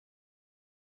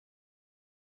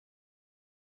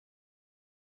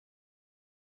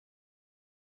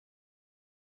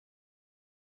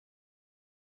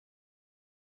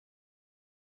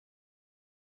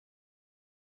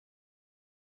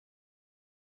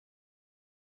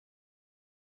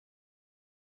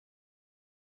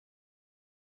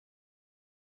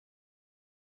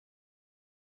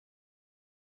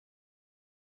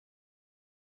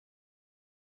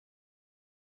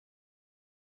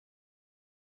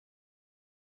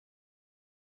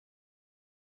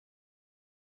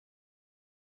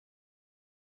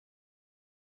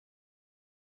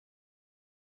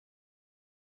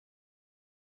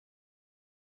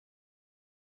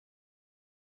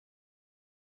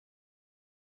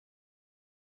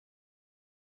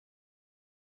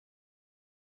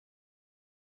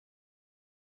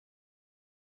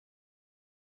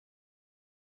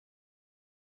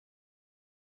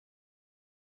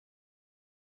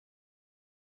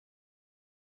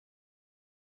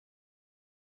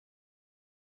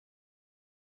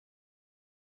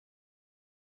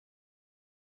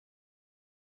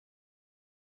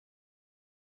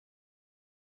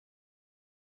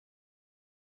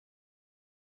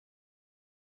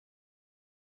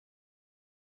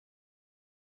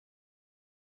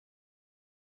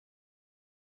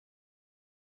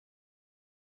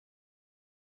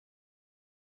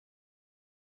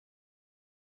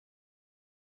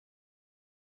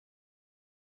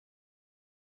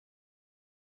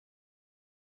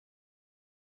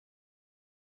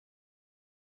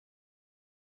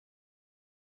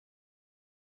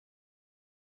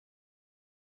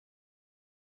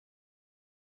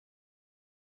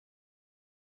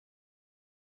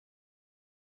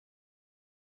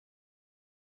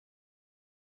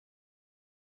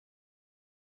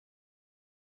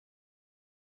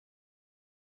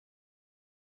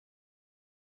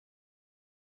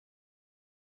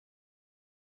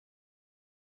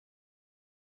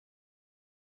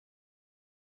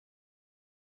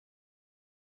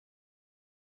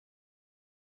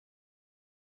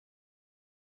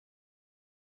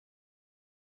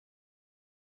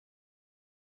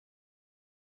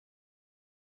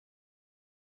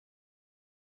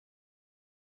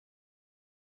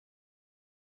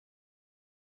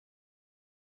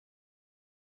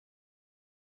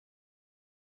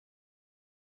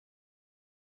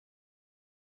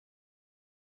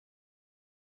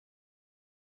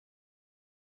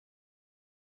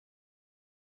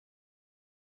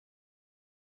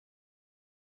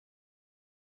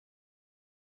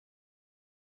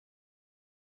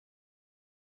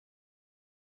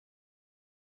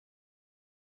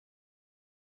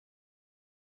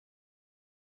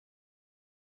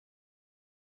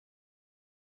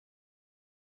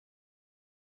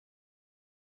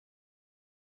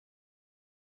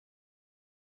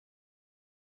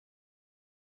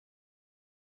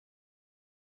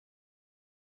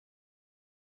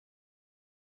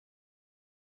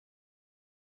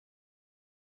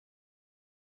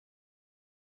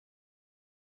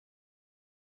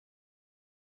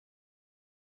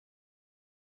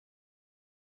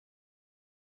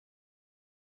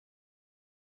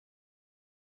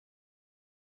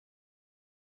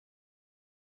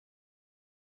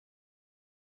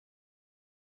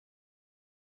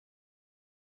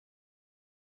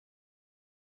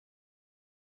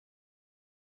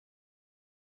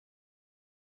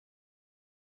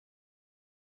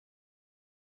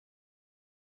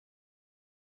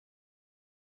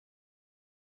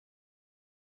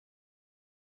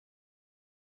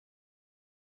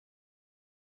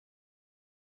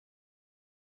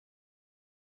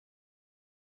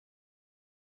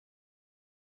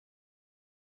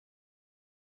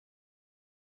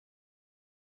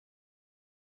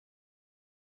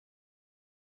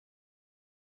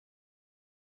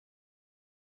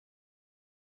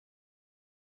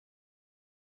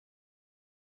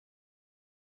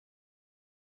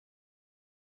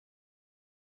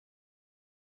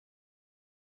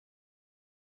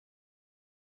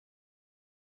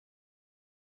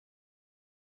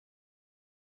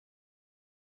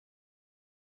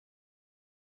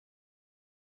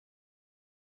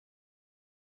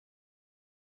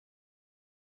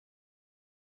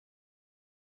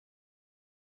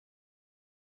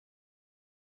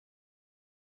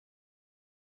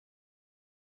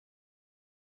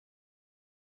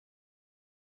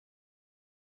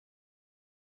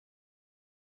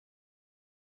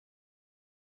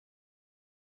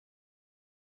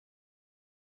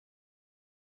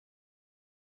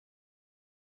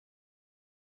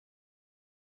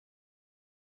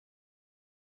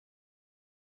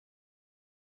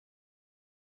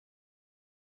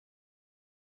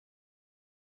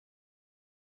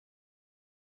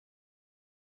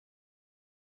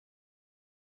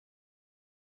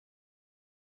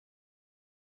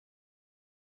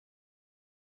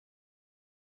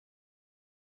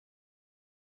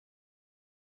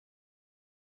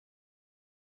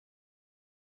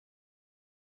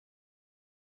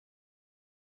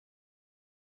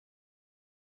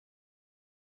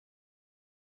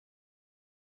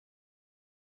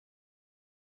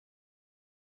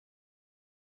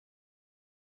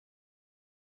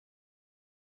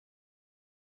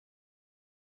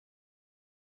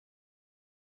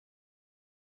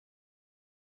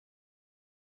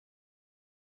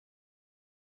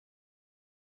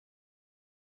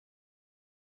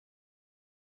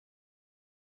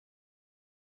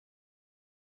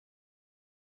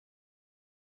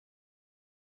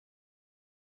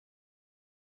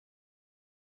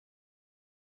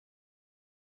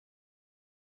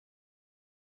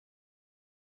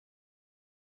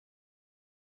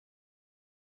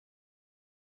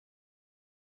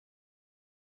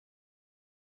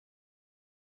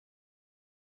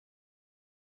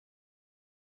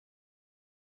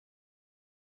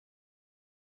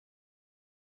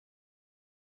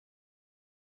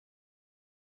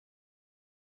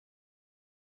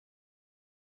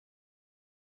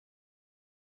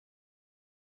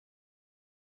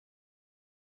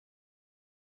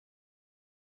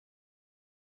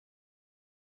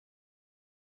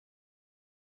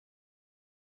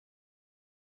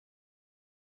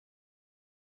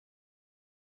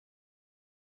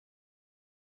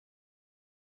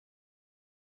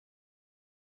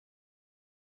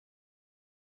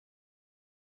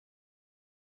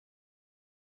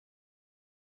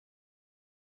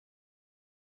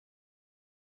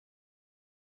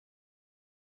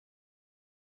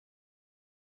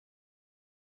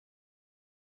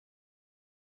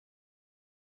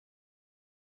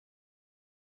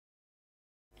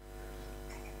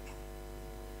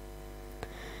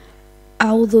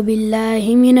أعوذ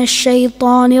بالله من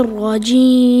الشيطان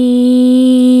الرجيم.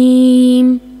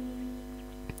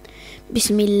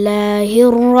 بسم الله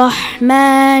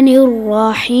الرحمن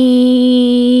الرحيم.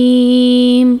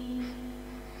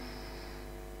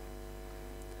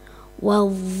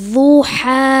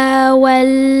 والضحى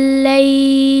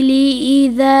والليل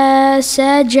إذا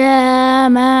سجى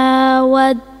ما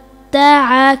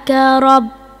ودعك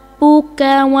ربك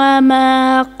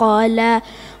وما قلى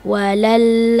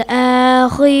وللآخرة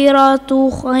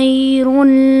خير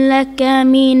لك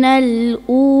من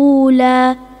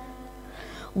الأولى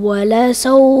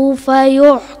ولسوف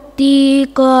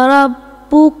يعطيك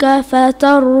ربك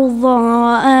فترضى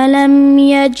ألم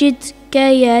يجدك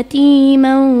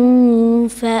يتيما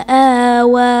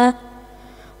فآوى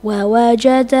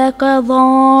ووجدك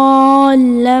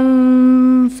ضالا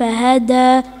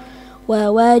فهدى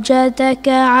ووجدك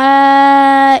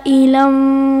عائلا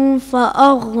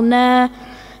فأغنى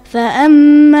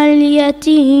فأما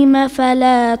اليتيم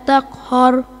فلا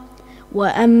تقهر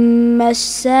وأما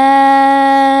السائل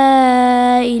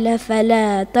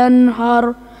فلا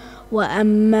تنهر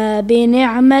وأما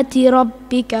بنعمة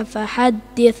ربك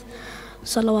فحدث.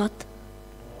 صلوات.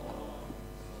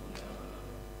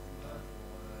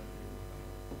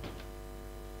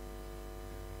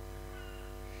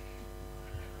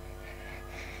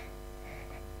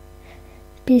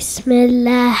 بسم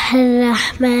الله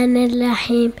الرحمن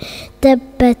الرحيم.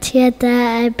 تبت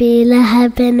يدا أبي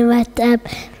لهب وتب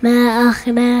ما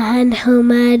أغنى عنه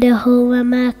ماله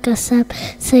وما كسب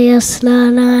سيصلى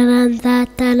نارا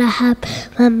ذات لهب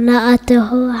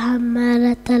وامرأته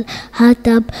حمالة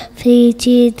الحطب في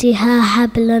جيدها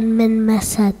حبل من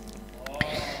مسد.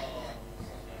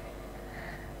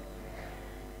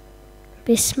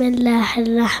 بسم الله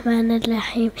الرحمن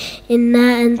الرحيم.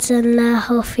 إنا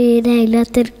أنزلناه في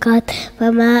ليلة القدر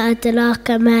وما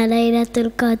أدراك ما ليلة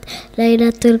القدر.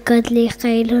 ليلة القدر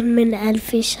خير من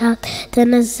 1000 شهر.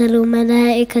 تنزل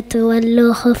الملائكة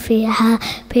والروح فيها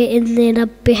بإذن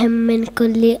ربهم من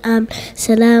كل أمر.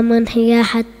 سلام هي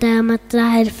حتى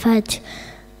مطلع الفجر.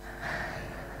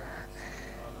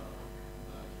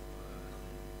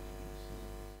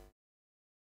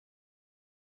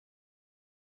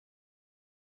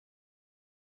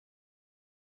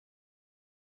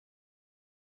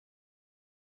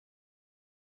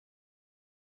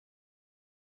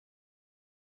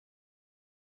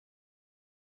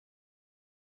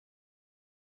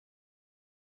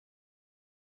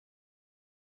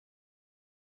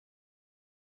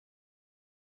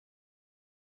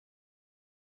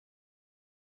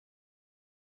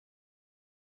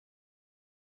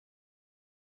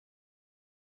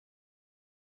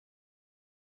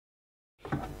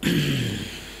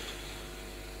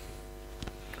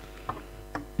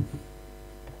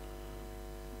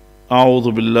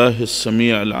 أعوذ بالله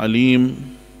السميع العليم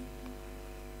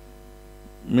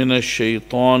من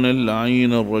الشيطان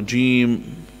اللعين الرجيم.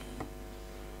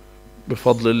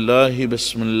 بفضل الله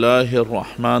بسم الله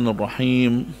الرحمن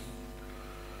الرحيم.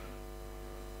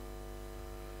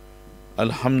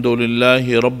 الحمد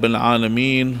لله رب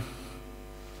العالمين.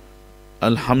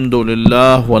 الحمد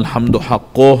لله والحمد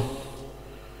حقه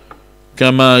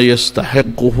كما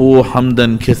يستحقه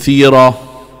حمدا كثيرا.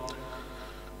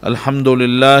 الحمد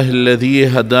لله الذي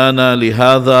هدانا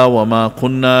لهذا وما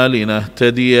كنا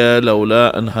لنهتدي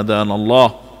لولا أن هدانا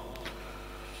الله.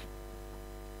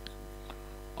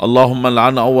 اللهم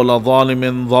لعن أول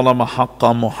ظالم ظلم حق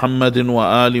محمد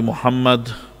وآل محمد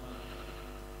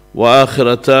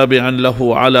وآخر تابع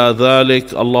له على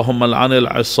ذلك. اللهم لعن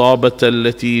العصابة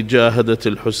التي جاهدت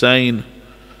الحسين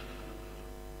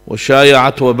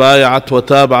وشايعت وبايعت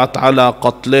وتابعت على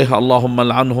قتله. اللهم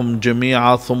لعنهم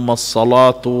جميعا. ثم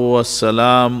الصلاة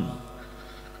والسلام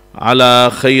على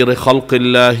خير خلق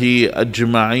الله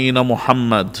أجمعين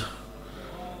محمد.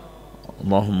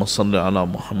 اللهم صل على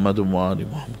محمد وآل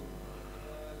محمد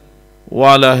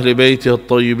وعلى أهل بيته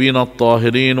الطيبين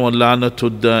الطاهرين واللعنة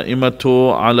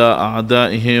الدائمة على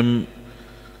أعدائهم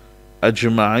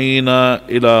أجمعين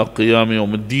إلى قيام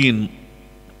يوم الدين.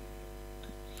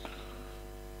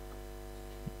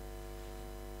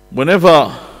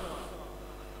 Whenever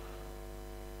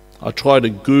I try to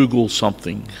Google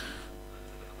something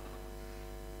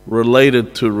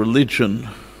related to religion,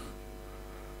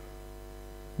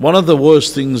 one of the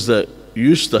worst things that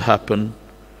used to happen,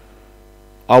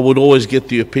 I would always get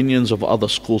the opinions of other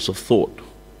schools of thought.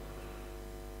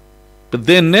 But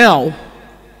then now,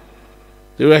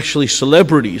 there are actually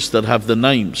celebrities that have the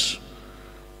names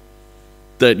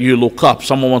that you look up.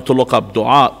 Someone wants to look up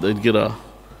dua, they'd get a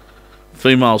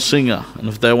female singer, and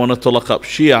if they wanted to look up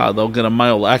Shia, they'll get a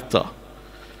male actor.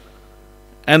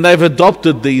 And they've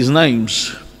adopted these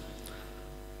names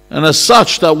And as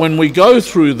such, that when we go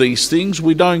through these things,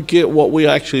 we don't get what we're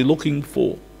actually looking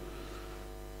for.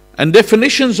 And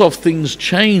definitions of things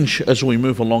change as we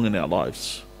move along in our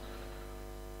lives.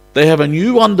 They have a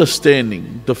new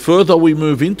understanding. The further we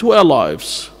move into our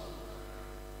lives,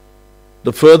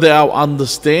 the further our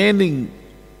understanding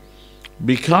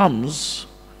becomes,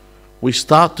 we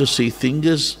start to see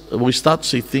things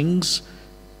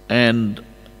and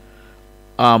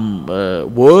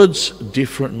words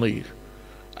differently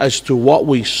as to what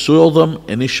we saw them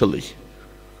initially.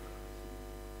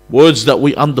 Words that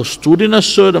we understood in a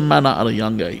certain manner at a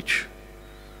young age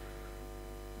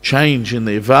change in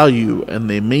their value and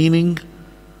their meaning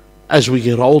as we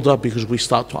get older, because we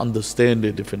start to understand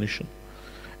their definition.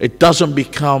 It doesn't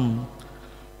become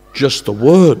just a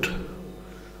word.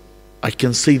 I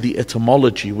can see the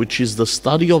etymology, which is the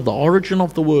study of the origin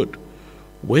of the word.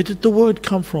 Where did the word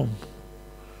come from?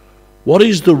 What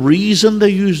is the reason they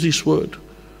use this word?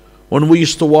 When we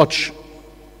used to watch,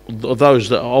 those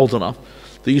that are old enough,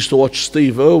 they used to watch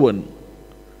Steve Irwin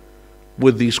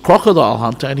with this crocodile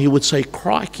hunter, and he would say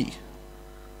crikey.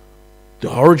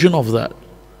 The origin of that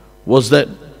was that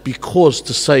because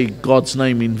to say God's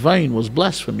name in vain was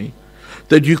blasphemy,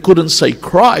 that you couldn't say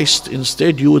Christ,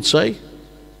 instead you would say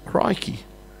crikey.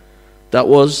 That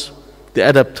was the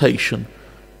adaptation.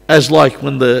 As like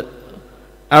when the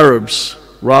Arabs,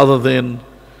 rather than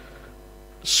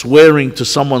swearing to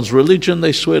someone's religion,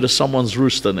 they swear to someone's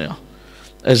rooster now,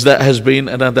 as that has been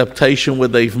an adaptation where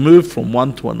they've moved from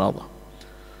one to another.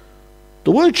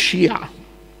 The word Shia,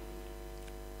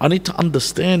 I need to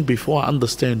understand before I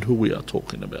understand who we are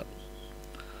talking about.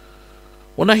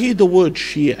 When I hear the word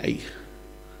Shia,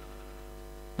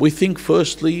 we think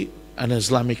firstly an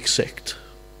Islamic sect.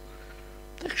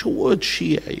 The actual word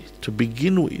Shia, to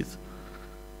begin with,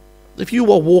 if you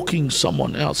were walking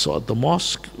someone outside the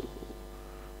mosque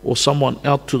or someone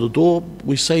out to the door,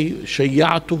 we say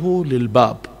Shayya'tuhu lil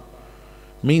bab,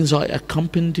 means I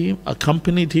accompanied him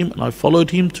and I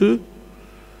followed him to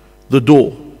the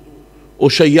door. Or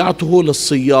Shayya'tuhu lil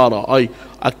siyara, I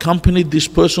accompanied this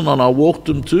person and I walked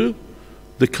him to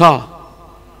the car.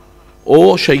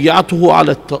 Or Shayya'tuhu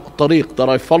ala tariq, that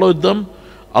I followed them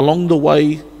along the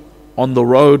way on the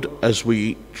road as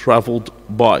we traveled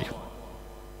by.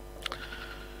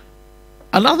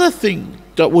 Another thing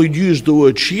that we use the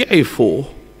word Shia for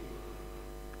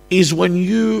is when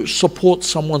you support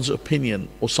someone's opinion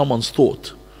or someone's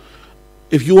thought.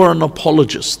 If you are an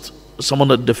apologist, someone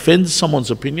that defends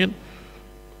someone's opinion,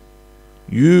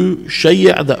 you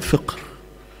shayya' that fiqh,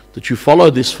 that you follow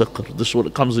this fiqh, this is what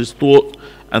it comes, this thought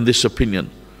and this opinion.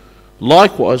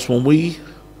 Likewise, when we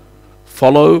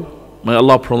follow, may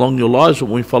Allah prolong your lives,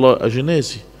 when we follow a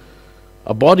janazi,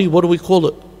 a body, what do we call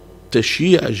it?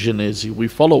 Tashia' al-janazi, we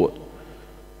follow it.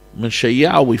 Min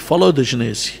shayya', we follow the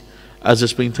janazi as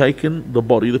it's been taken, the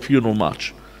body, the funeral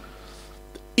march.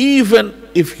 Even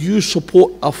if you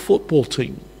support a football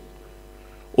team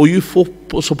or you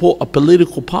support a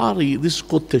political party, this is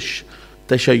called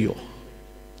tashayyu'.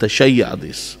 Tashayya'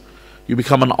 this. You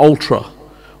become an ultra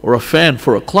or a fan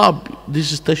for a club,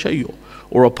 this is tashayyu'.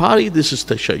 Or a party, this is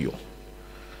tashayyu'.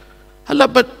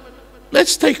 But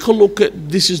let's take a look at,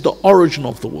 this is the origin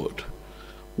of the word.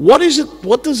 What is it?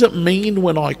 What does it mean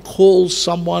when I call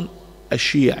someone a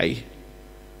Shia?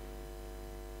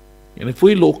 And if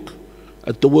we look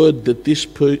at the word that this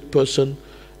person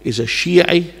is a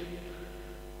Shia,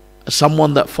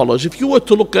 someone that follows. If you were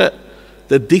to look at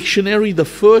the dictionary, the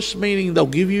first meaning they'll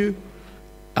give you,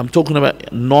 I'm talking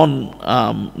about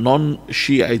non-Shia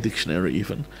dictionary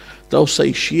even, they'll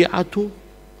say Shi'atu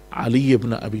Ali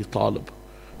ibn Abi Talib.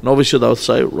 And obviously they'll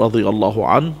say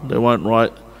radiyallahu an, they won't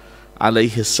write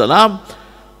alayhi salam,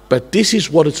 but this is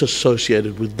what it's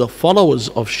associated with, the followers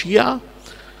of Shia,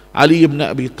 Ali ibn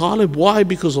Abi Talib. Why?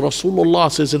 Because Rasulullah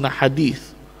says in a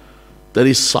hadith that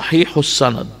is sahih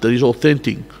sanad, that is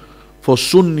authentic for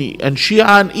Sunni and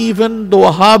Shia, and even the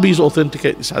Wahhabis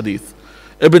authenticate this hadith.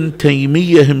 Ibn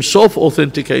Taymiyyah himself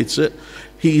authenticates it.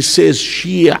 He says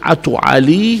Shi'atu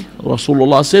Ali,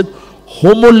 Rasulullah said,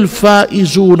 Humul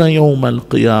faizuna yawm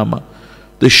al-qiyamah.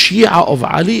 The Shia of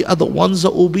Ali are the ones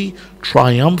that will be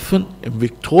triumphant and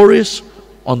victorious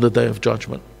on the Day of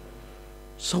Judgment.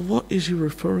 So what is he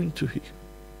referring to here?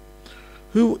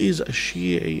 Who is a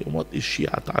Shia and what is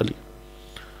Shi'at Ali?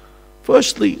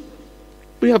 Firstly,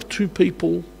 we have two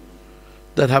people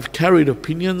that have carried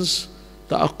opinions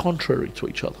that are contrary to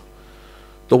each other.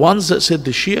 The ones that said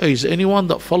the Shia is anyone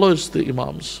that follows the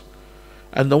Imams,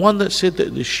 and the one that said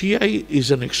that the Shia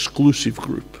is an exclusive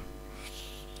group.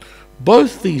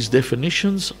 Both these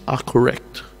definitions are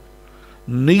correct.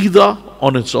 Neither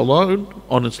on its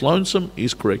lonesome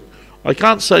is correct. I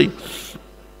can't say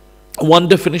one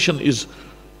definition is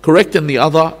correct and the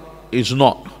other is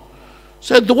not.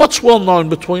 So what's well known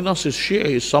between us is Shia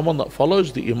is someone that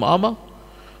follows the Imamah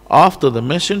after the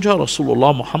Messenger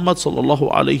Rasulullah Muhammad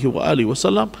sallallahu alayhi wa alihi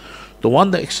wasallam, the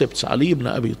one that accepts Ali ibn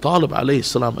Abi Talib alayhi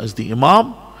salam as the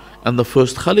Imam and the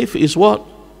first Khalif is what?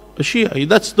 A Shia.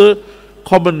 That's the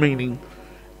common meaning.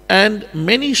 And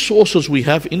many sources we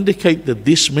have indicate that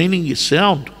this meaning is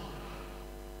sound,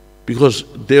 because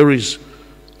there is,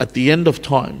 at the end of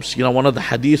times, one of the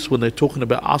hadiths when they're talking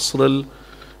about Asr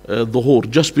al-Dhuhur,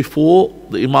 just before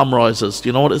the Imam rises, do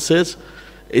you know what it says?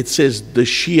 It says the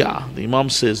Shia, the Imam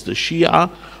says the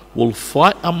Shia will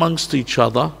fight amongst each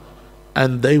other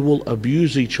and they will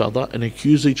abuse each other and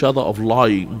accuse each other of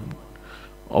lying.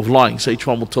 So each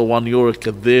one will tell one, you're a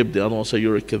kadhib, the other one will say,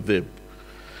 you're a kadhib.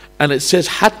 And it says,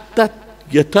 حَتَّى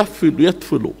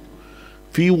يَتْفِلُوا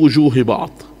فِي وُجُوهِ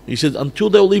بَعْضٍ. He says, until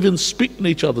they'll even spit in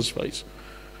each other's face.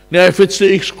 Now, if it's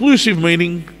the exclusive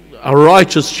meaning, a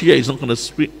righteous Shia is not going to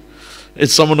spit in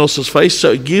someone else's face.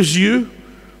 So it gives you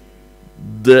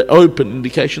the open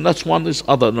indication. That's one. There's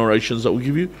other narrations that will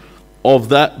give you of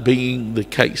that being the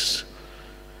case.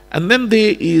 And then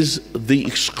there is the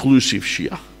exclusive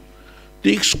Shia.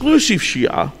 The exclusive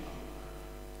Shia,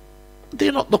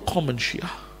 they're not the common Shia.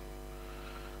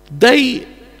 They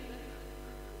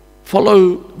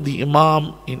follow the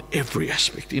Imam in every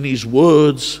aspect. In his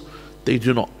words, they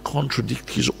do not contradict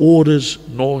his orders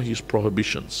nor his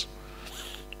prohibitions.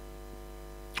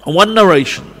 In one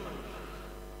narration,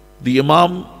 the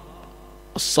Imam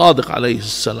As-Sadiq alayhi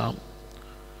salam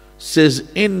says,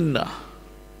 Inna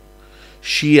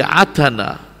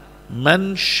shi'atana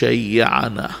man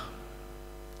shayya'ana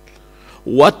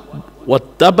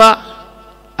wattaba'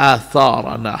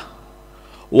 atharana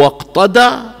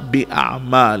waqtada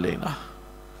bi'a'malina.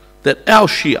 That our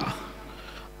Shia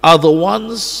are the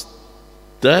ones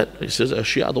that, he says, our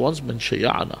Shia are the ones man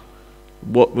shayya'ana,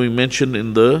 what we mentioned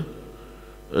in the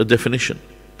definition.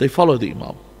 They follow the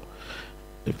Imam.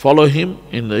 They follow him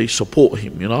and they support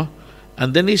him,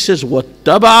 And then he says,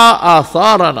 وَاتَّبَعَ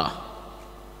آثَارَنَا.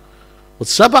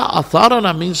 وَاتَّبَعَ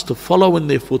آثَارَنَا means to follow in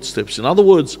their footsteps. In other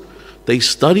words, they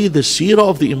study the seerah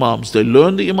of the Imams. They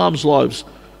learn the Imams' lives.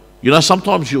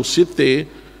 Sometimes you'll sit there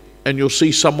and you'll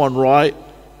see someone write,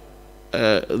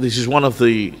 this is one of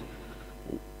the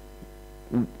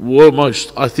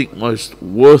most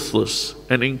worthless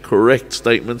and incorrect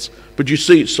statements, but you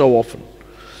see it so often.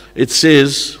 It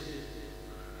says,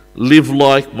 live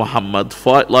like Muhammad,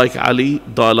 fight like Ali,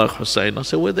 die like Hussein. I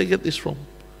say, where'd they get this from?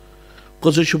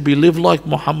 Because it should be live like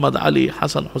Muhammad, Ali,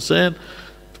 Hassan, Hussein,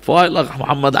 fight like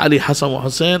Muhammad, Ali, Hassan,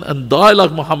 Hussein, and die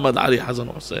like Muhammad, Ali, Hassan,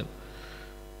 Hussein.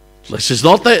 This is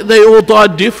not that they all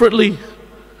died differently.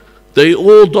 They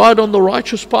all died on the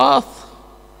righteous path.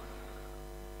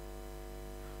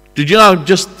 Did you know,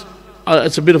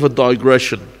 it's a bit of a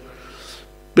digression,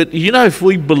 but if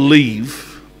we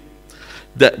believe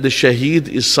that the shaheed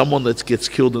is someone that gets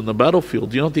killed in the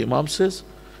battlefield, do you know what the Imam says?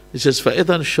 He says, فَإِذَا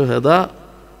الشُّهَدَاء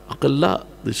أَقَلَّا.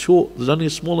 There's only a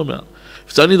small amount.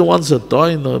 If it's only the ones that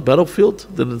die in the battlefield,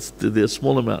 then they're a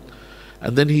small amount.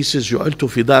 And then he says, يُعَلْتُ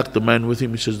فِدَاك, the man with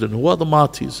him, he says, then who are the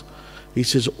martyrs? He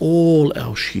says, all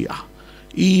our Shia,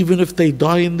 even if they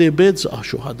die in their beds, are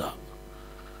shuhada.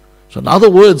 So in other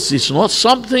words, it's not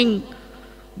something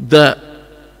that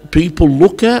people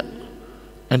look at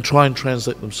and try and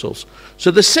translate themselves. So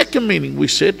the second meaning we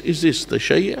said is this: the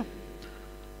Shia,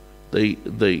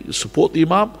 they support the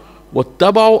Imam.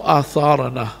 وَاتَّبَعُوا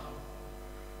آثَارَنَا.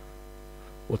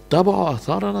 وَاتَّبَعُوا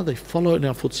آثَارَنَا, they follow in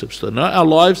our footsteps. They know our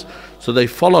lives, so they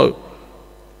follow.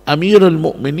 Amir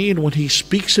al-Mu'mineen, when he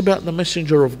speaks about the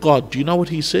Messenger of God, do you know what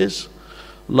he says?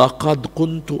 لَقَدْ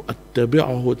كُنْتُ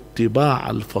أَتَّبِعُهُ اتِّبَاعَ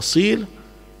الْفَصِيلِ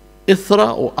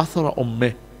إِثْرَ وَأَثْرَ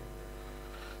أُمِّهِ.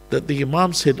 That the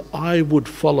Imam said, I would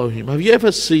follow him. Have you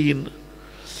ever seen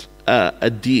a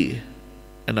deer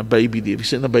and a baby deer? Have you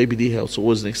seen a baby deer how it's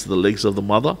always next to the legs of the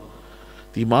mother?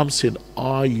 The Imam said,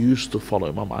 I used to follow,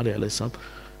 Imam Ali alayhi salam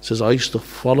says, I used to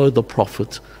follow the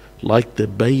Prophet like the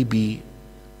baby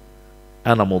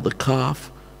animal, the calf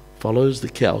follows the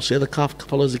cow. See how the calf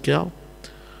follows the cow?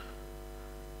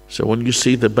 So when you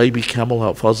see the baby camel how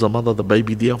it follows the mother, the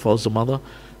baby deer follows the mother,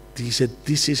 he said,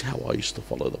 this is how I used to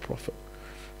follow the Prophet,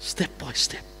 step by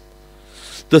step.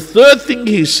 The third thing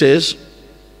he says,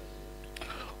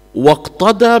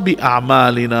 وَاقْتَدَى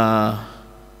بِأَعْمَالِنَا.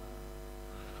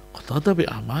 اقْتَدَى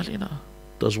بِأَعْمَالِنَا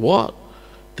does what?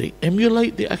 They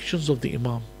emulate the actions of the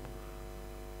Imam.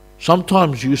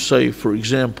 Sometimes you say, for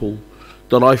example,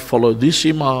 that I follow this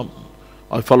Imam,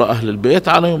 I follow Ahlul Bayt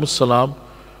alayhim as-salam,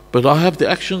 but I have the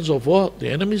actions of what? The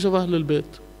enemies of Ahlul Bayt.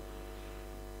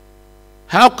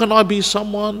 How can I be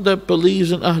someone that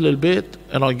believes in Ahl al-Bayt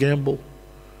and I gamble?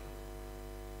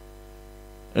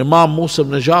 Imam Musa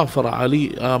ibn Ja'far,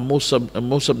 Musa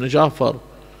ibn Ja'far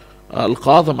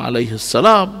al-Qadhim alayhi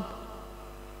salam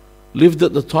lived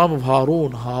at the time of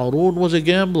Harun. Harun was a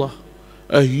gambler,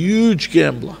 a huge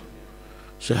gambler.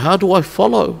 So how do I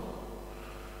follow?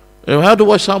 How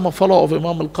do I say I'm a follower of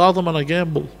Imam al-Qadhim and I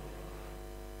gamble?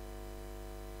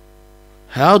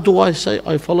 How do I say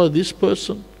I follow this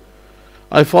person?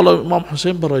 I follow Imam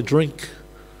Hussein but I drink.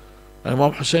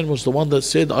 Imam Hussein was the one that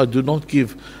said, I do not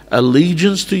give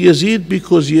allegiance to Yazid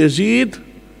because Yazid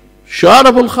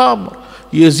sharab al-khamr.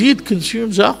 Yazid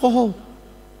consumes alcohol.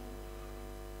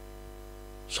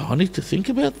 So I need to think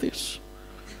about this.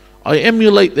 I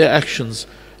emulate their actions.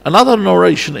 Another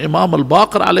narration, Imam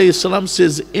al-Baqir alayhi salam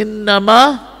says,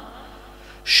 إِنَّمَا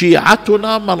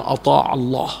شِيعَتُنَا مَنْ أَطَاعَ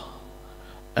اللَّهِ.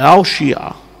 Our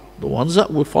Shia, the ones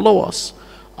that will follow us,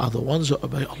 are the ones that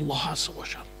obey Allah Azza wa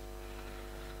Jal.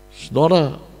 It's not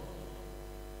a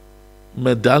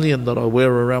medallion that I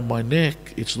wear around my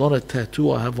neck. It's not a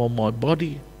tattoo I have on my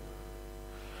body.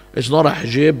 It's not a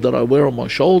hijab that I wear on my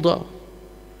shoulder.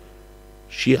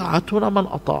 Shi'atuna man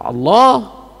ata'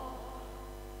 Allah.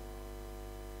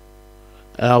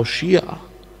 Our Shia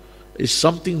is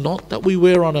something not that we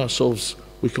wear on ourselves.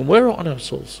 We can wear it on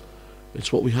ourselves.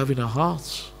 It's what we have in our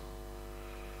hearts.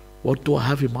 What do I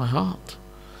have in my heart?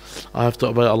 I have to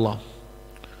obey Allah.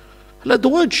 The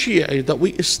word Shia that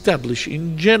we establish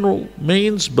in general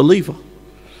means believer.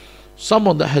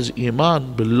 Someone that has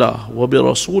iman billah wa bi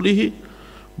rasulihi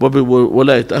wa bi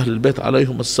walayat ahl al-bayt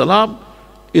alayhum as-salam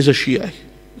is a Shia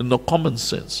in the common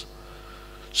sense.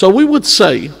 So we would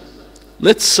say,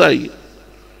 let's say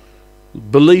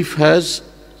belief has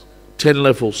 10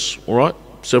 levels, all right?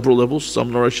 Several levels,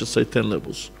 some narrations say 10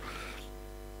 levels.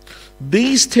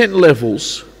 These 10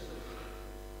 levels,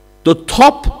 the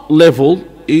top level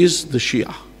is the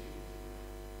Shia.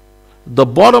 The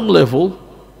bottom level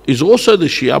is also the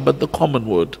Shia, but the common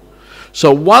word.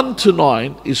 So 1 to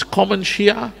 9 is common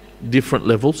Shia, different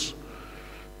levels.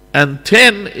 And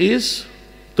 10 is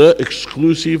the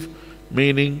exclusive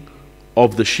meaning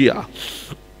of the Shia.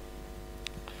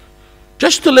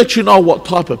 Just to let you know what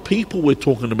type of people we're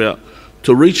talking about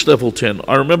to reach level 10.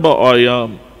 I remember I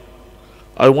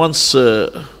once I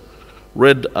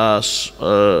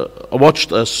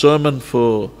watched a sermon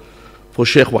for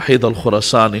Sheikh Wahid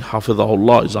al-Khurasani,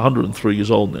 Hafidhahullah. He's 103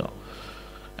 years old now.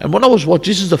 And when I was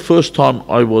watching, this is the first time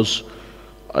I was,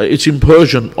 it's in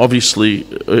Persian, obviously,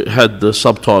 it had the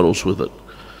subtitles with it.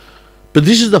 But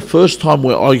this is the first time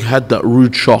where I had that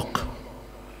rude shock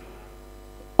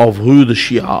of who the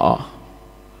Shia are.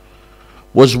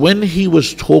 Was when he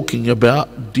was talking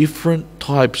about different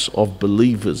types of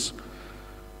believers.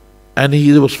 And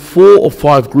there was 4 or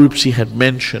 5 groups he had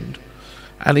mentioned.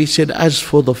 And he said, as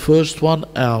for the first one,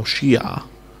 our Shia,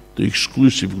 the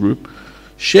exclusive group,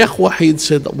 Sheikh Wahid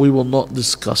said that we will not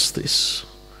discuss this.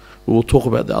 We will talk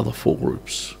about the other 4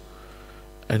 groups.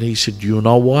 And he said, do you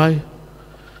know why?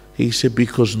 He said,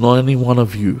 because not any one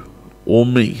of you or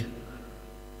me.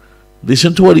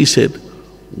 Listen to what he said.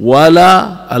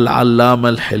 ولا العلامة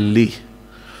الحلي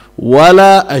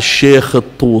ولا الشيخ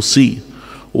الطوسي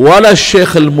ولا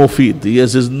الشيخ المفيد. He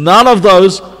says none of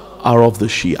those are of the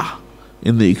Shia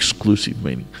in the exclusive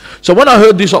meaning. So when I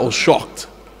heard this, I was shocked.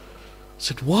 I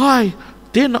said, why?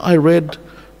 Then I read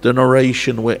the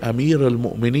narration where Amir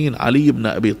al-Mu'mineen Ali ibn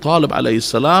Abi Talib alayhi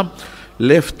salam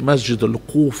left Masjid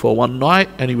al-Kufa one night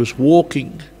and he was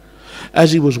walking.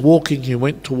 As he was walking, he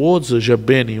went towards the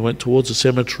Jabbain, he went towards the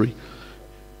cemetery.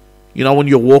 You know, when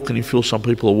you're walking, you feel some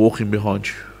people are walking behind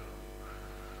you.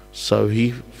 So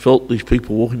he felt these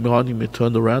people walking behind him. He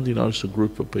turned around, he noticed a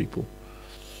group of people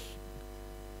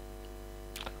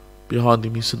behind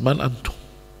him. He said, Man antum?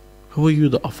 Who are you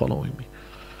that are following me?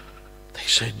 They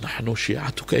said, Nahnu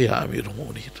shi'atuka ya Amir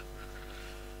al-Mu'mineen.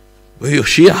 We're your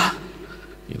Shia.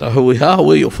 You know who we are?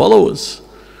 We're your followers.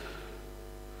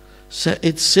 So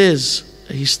it says,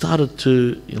 he started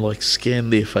to scan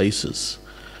their faces.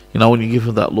 You know, when you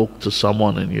give that look to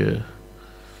someone and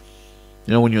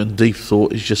when you're in deep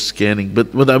thought, it's just scanning.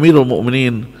 But with Amir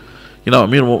al-Mu'mineen,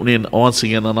 Amir al-Mu'mineen, once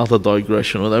again, another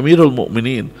digression. With Amir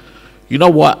al-Mu'mineen, you know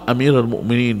what Amir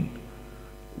al-Mu'mineen,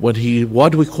 why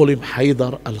do we call him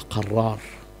Haydar al-Qarrar?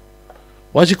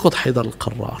 Why is he called Haydar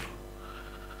al-Qarrar?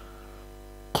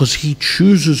 Because he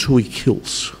chooses who he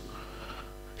kills.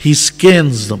 He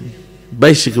scans them.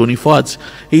 Basically, when he fights,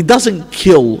 he doesn't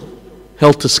kill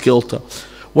helter-skelter.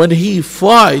 When he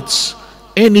fights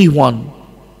anyone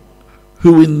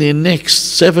who in their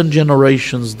next 7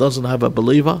 generations doesn't have a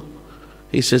believer,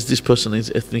 he says this person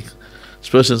is ethnic. This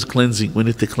person's cleansing. We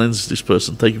need to cleanse this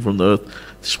person, take him from the earth.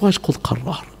 This is why it's called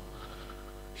Qarrar.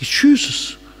 He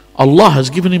chooses. Allah has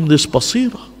given him this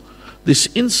basira, this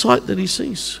insight that he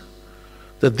sees.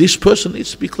 That this person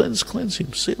needs to be cleansed, cleanse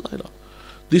him. See you later.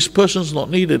 This person's not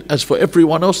needed. As for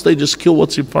everyone else, they just kill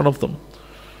what's in front of them.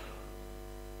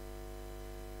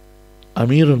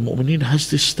 Amir al-Mu'mineen has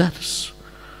this status.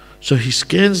 So he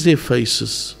scans their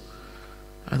faces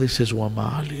and he says,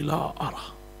 وَمَا لِي لَا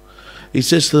أَرَى. He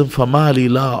says to them, فَمَا لِي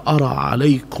لَا أَرَى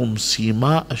عَلَيْكُمْ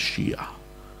سِيمَاءَ الشِّيَعَ.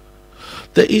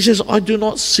 That he says, I do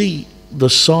not see the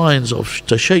signs of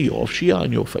tashayyu, of Shia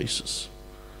in your faces.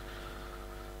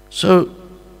 So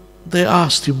they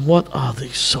asked him, what are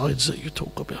these signs that you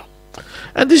talk about?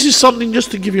 And this is something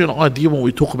just to give you an idea when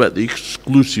we talk about the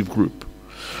exclusive group.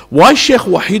 Why Sheikh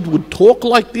Wahid would talk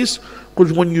like this?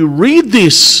 Because when you read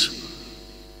this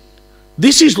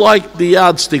is like the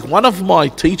yardstick. One of my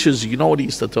teachers, you know what he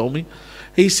used to tell me?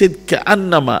 He said,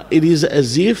 كَأَنَّمَا, it is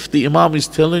as if the Imam is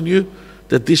telling you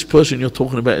that this person you're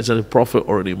talking about is a prophet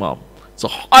or an Imam. It's the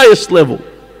highest level.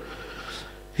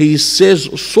 He says,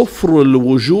 صُفْرُ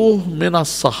الْوُجُوهِ مِنَ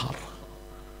السَّهَرِ.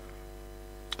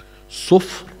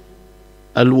 صُفْرُ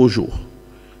الْوُجُوهِ,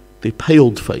 the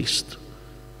paled-faced,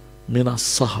 مِنَ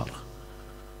السَّهَرِ,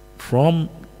 from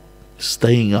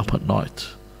staying up at night.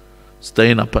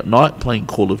 Staying up at night playing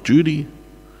Call of Duty.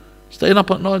 Staying up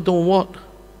at night doing what?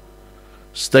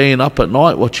 Staying up at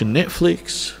night watching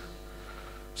Netflix.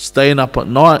 Staying up at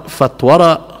night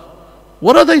fatwara.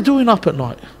 What are they doing up at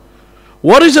night?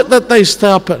 What is it that they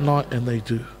stay up at night and they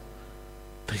do?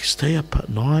 They stay up at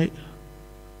night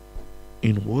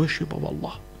in worship of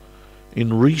Allah,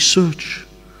 in research.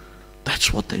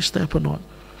 That's what they stay up at night.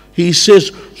 He says,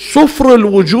 صُفْرُ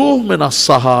الْوُجُوهِ مِنَ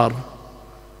السَّهَارِ.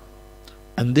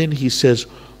 And then he says,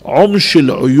 عُمْشِ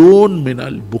الْعُيُونِ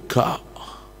مِنَ الْبُكَاءِ.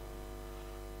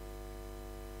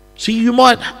 See, you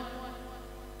might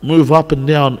move up and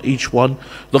down each one.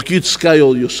 Like you'd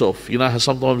scale yourself. You know how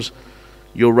sometimes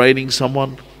you're rating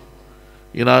someone,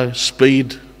 you know,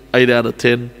 speed 8 out of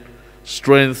 10,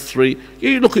 strength 3.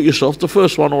 You look at yourself, the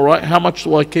first one, all right, how much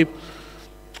do I keep?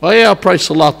 Oh yeah, I pray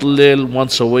Salat al-Layl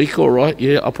once a week, all right,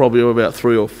 yeah, I probably have about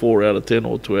 3 or 4 out of 10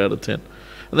 or 2 out of 10.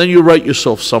 And then you rate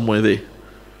yourself somewhere there.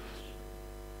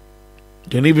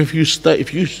 And even if you stay,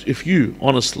 if you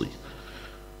honestly,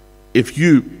 if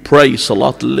you pray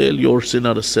Salat al-Layl, you're sitting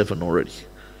at a 7 already.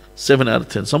 7 out of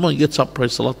 10. Someone gets up,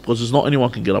 prays Salat, because there's not anyone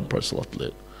can get up and pray Salat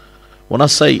al-Layl. When I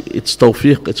say it's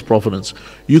tawfiq, it's providence.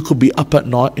 You could be up at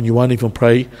night and you won't even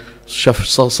pray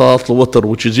Salat al-Witr,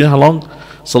 which is, you know how long?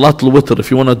 Salat al-Witr,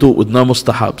 if you want to do it with no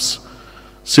mustahabs.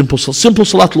 Simple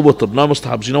Salat al-Witr, no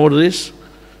mustahabs. You know what it is?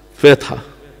 Fatiha.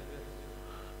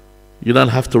 You don't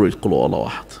have to read Qul Huwallahu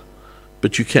Ahad,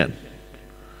 but you can.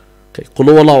 Okay, Qul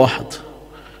Huwallahu Ahad.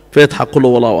 Fatiha, Qul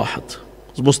Huwallahu Ahad.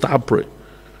 It's mustahab prayer.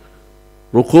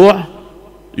 Ruku',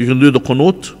 you can do the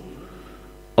qunut.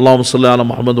 Allahumma salli ala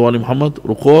Muhammad wa ali Muhammad.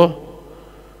 Ruku',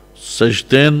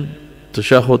 sajdain,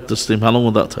 tashahud, taslim. How long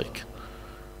will that take?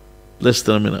 Less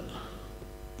than a minute.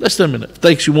 Less than a minute. If it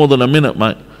takes you more than a minute,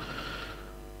 mate,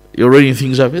 you're reading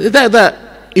things over.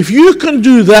 If you can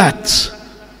do that,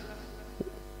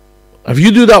 if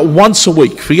you do that once a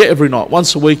week, forget every night,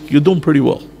 once a week, you're doing pretty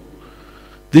well.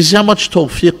 This is how much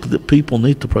tawfiq that people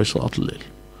need to pray Salat al-Layl.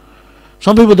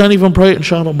 Some people don't even pray it in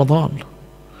Shahr Ramadan,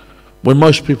 when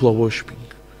most people are worshipping.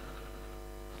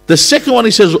 The second one,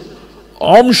 he says,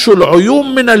 عُمْشُ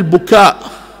الْعُيُومِ مِنَ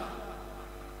الْبُكَاءِ.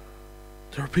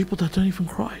 There are people that don't even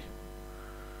cry.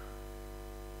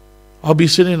 I'll be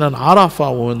sitting in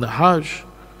Arafah or in the Hajj.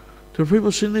 There are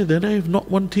people sitting there, they don't even,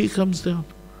 not one tear comes down.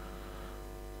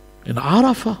 In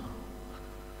Arafah,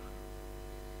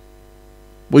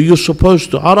 where you're supposed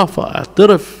to Arafah,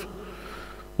 Atiraf,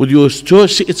 with your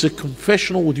choice, it's a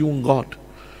confessional with you and God,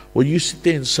 where you sit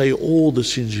there and say all the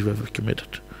sins you've ever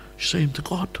committed. You say them to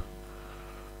God.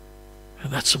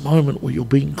 And that's a moment where you're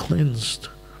being cleansed.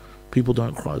 People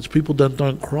don't cry. It's people that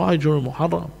don't cry during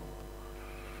Muharram.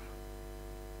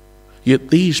 Yet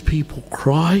these people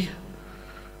cry,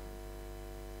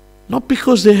 not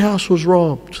because their house was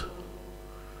robbed.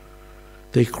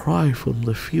 They cry from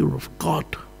the fear of God.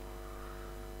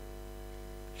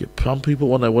 Yet some people,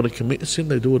 when they want to commit a sin,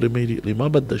 they do it immediately. Ma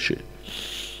badda shay.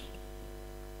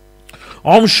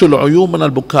 Amshul uyum min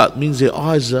al-bukat means their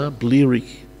eyes are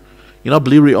bleary. You know,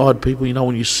 bleary-eyed people, you know,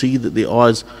 when you see that their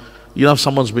eyes, you know, if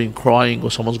someone's been crying or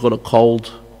someone's got a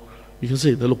cold, you can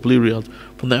see they look bleary-eyed.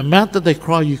 From the amount that they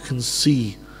cry, you can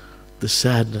see the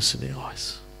sadness in their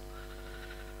eyes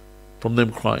from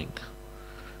them crying.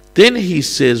 Then he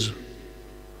says,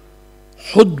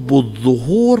 حُدْبُ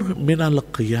الظُّهُورِ مِنَ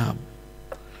الْقِيَامِ.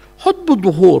 Hudbu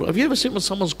duhur. Have you ever seen when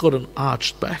someone's got an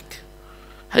arched back?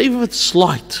 Even if it's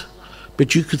slight,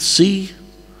 but you could see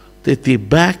that their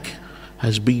back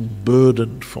has been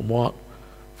burdened from what?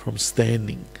 From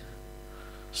standing.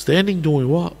 Standing doing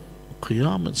what?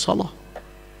 Qiyam and salah.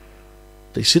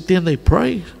 They sit there and they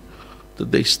pray.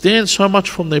 That they stand so much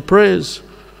from their prayers.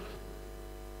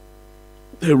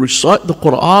 They recite the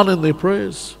Quran in their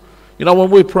prayers. You know, when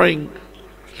we're praying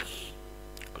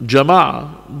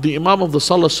Jama'ah, the Imam of the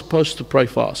Salah is supposed to pray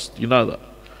fast. You know that.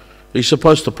 He's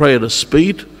supposed to pray at a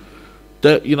speed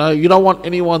that, you know, you don't want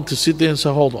anyone to sit there and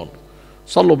say, hold on.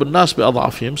 Sallu bin nas bi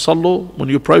adhafihim. Sallu, when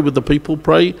you pray with the people,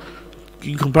 pray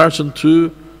in comparison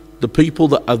to the people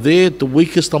that are there, the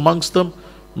weakest amongst them.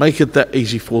 Make it that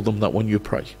easy for them that when you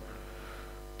pray.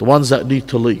 The ones that need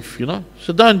to leave, you know.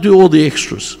 So don't do all the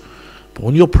extras. But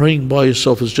when you're praying by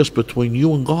yourself, it's just between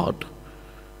you and God.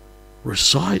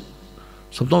 Recite.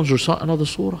 Sometimes recite another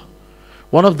surah.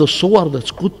 One of the surah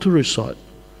that's good to recite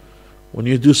when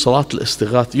you do Salat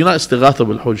al-Istighatha. You know Istighatha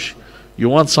bil-Hujj. You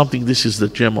want something, this is the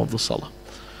gem of the Salah.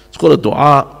 It's called a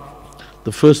dua.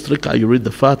 The first rak'ah you read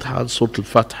the Fatiha and Surah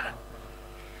al-Fatiha.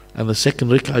 And the second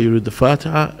rak'ah you read the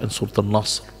Fatiha and Surah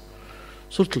al-Nasr.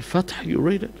 Surah al-Fatiha you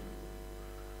read it.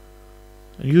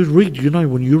 And you read, you know,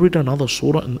 when you read another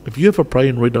surah, and if you ever pray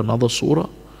and read another surah,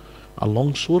 a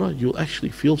long surah, you'll actually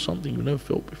feel something you never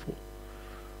felt before.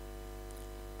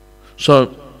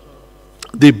 So,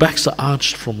 their backs are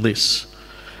arched from this.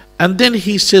 And then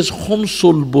he says,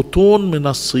 Khumsul butun min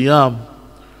as-siyam.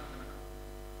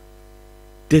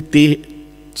 That their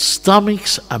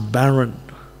stomachs are barren.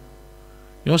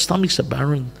 You know, stomachs are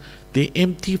barren. They're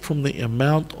empty from the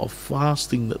amount of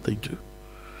fasting that they do.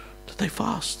 That they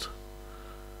fast.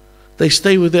 They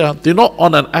stay without. They're not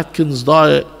on an Atkins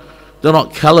diet. They're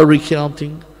not calorie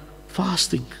counting.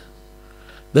 Fasting.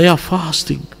 They are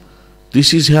fasting.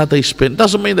 This is how they spend.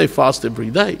 Doesn't mean they fast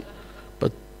every day,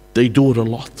 but they do it a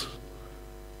lot.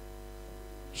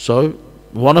 So,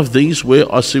 one of these where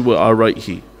I see where I write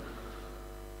here.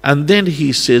 And then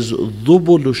he says,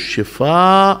 ذُبُلُ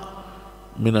الشِّفَاء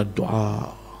مِنَ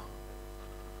الدُّعَاء.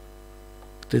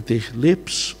 That their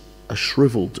lips are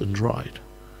shriveled and dried.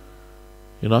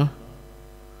 You know?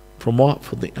 From what?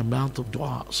 From the amount of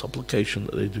dua, supplication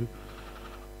that they do.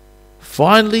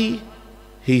 Finally,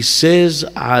 he says,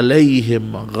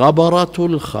 عَلَيْهِمْ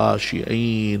غَبَرَةُ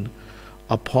الْخَاشِعِينَ.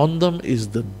 Upon them is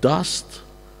the dust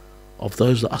of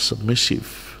those that are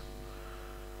submissive.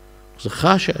 Because the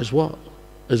khashi'a is what?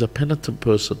 Is a penitent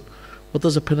person. What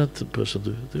does a penitent person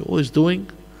do? They're always doing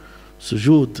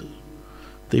sujood.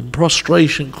 They're in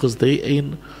prostration because they're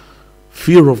in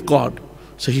fear of God.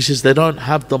 So he says they don't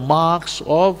have the marks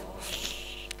of...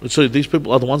 So these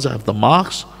people are the ones that have the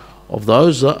marks of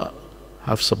those that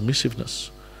have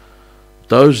submissiveness.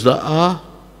 Those that are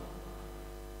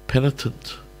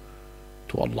penitent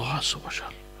to Allah subhanahu wa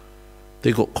ta'ala.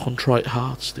 They got contrite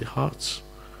hearts. Their hearts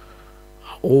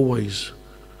are always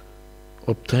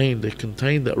obtained. They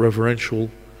contain that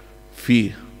reverential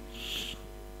fear.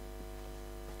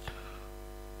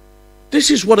 This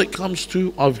is what it comes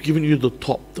to. I've given you the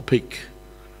top, the peak.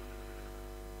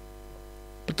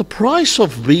 But the price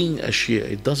of being a Shia,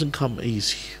 it doesn't come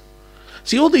easy.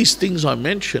 See, all these things I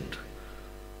mentioned,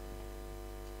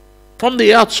 from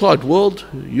the outside world,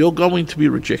 you're going to be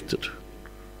rejected.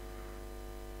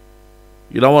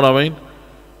 You know what I mean?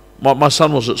 My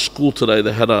son was at school today.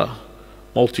 They had a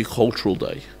multicultural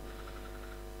day.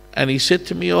 And he said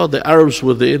to me, oh, the Arabs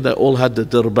were there. They all had the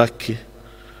dirbaki.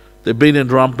 They've been in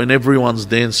drum and everyone's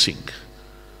dancing.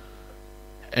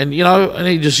 And, you know, and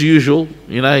he just usual,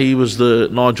 you know, he was the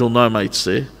Nigel No Mates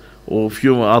there, or a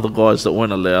few other guys that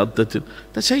weren't allowed.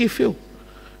 That's how you feel.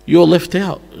 You're left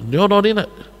out. You're not in it.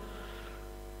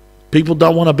 People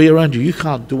don't want to be around you. You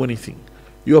can't do anything.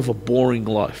 You have a boring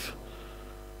life.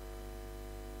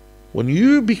 When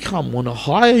you become, when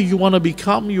higher you want to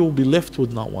become, you'll be left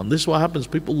with no one. This is what happens.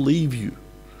 People leave you.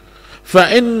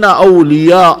 فَإِنَّ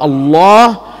أَوْلِيَاءَ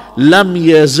اللَّهِ لم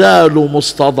يزالوا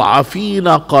مستضعفين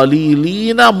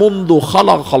قليلين منذ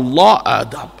خلق الله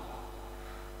آدم.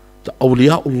 The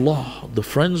awliyaullah, the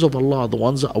friends of Allah, the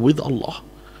ones that are with Allah,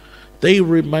 they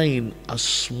remain a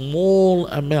small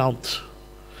amount,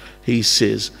 he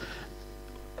says,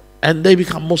 and they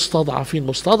become mustad'afin.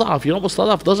 Mustad'af, you know,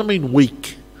 mustad'af doesn't mean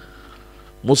weak.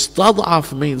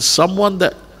 Mustad'af means someone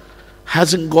that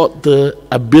hasn't got the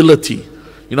ability,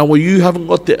 you know, where you haven't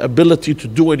got the ability to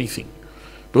do anything.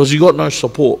 Because you got no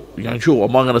support. You know, sure,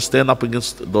 am I going to stand up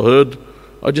against the herd?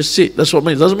 I just sit. That's what it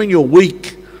means. It doesn't mean you're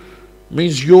weak. It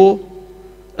means you're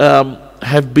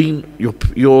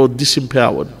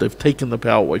disempowered. They've taken the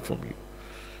power away from you.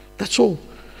 That's all.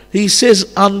 He says,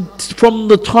 from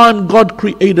the time God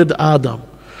created Adam.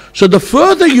 So the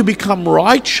further you become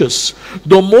righteous,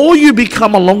 the more you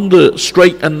become along the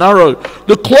straight and narrow,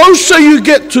 the closer you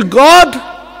get to God,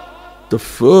 the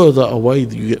further away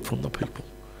you get from the people.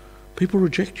 People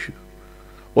reject you.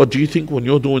 What do you think when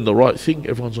you're doing the right thing,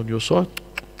 everyone's on your side?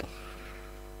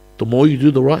 The more you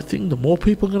do the right thing, the more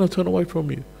people are going to turn away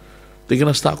from you. They're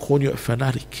going to start calling you a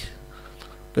fanatic.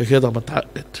 You've heard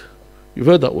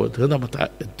that word.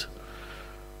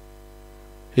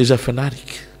 He's a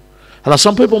fanatic. And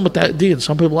some people are muta'addin,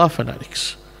 some people are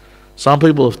fanatics. Some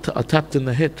people are tapped in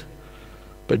the head.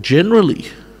 But generally,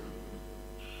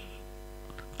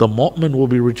 the mu'min will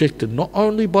be rejected not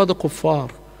only by the kuffar.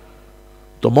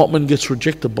 The mu'min gets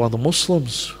rejected by the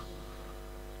Muslims.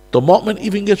 The mu'min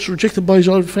even gets rejected by his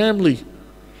own family.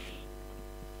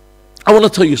 I want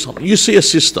to tell you something. You see a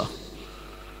sister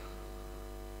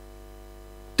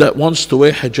that wants to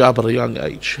wear hijab at a young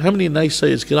age. How many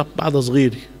naysayers get up ba'da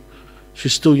صغيري?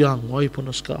 She's still young. Why are you putting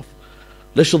a scarf?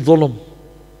 ليش الظلم?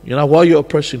 You know, why are you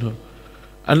oppressing her?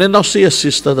 And then they'll see a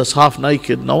sister that's half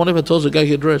naked. No one ever tells a guy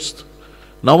get dressed.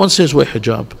 No one says wear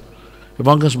hijab.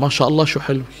 Everyone goes, MashaAllah, shu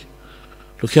halwi.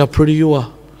 Look how pretty you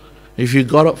are. If you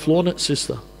got it, flaunt it,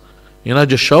 sister. You know,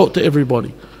 just show it to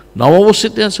everybody. No one will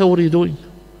sit there and say, what are you doing?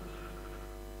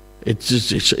 It's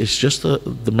just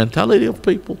the mentality of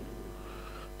people.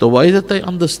 The way that they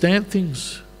understand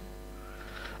things.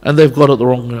 And they've got it the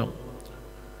wrong way.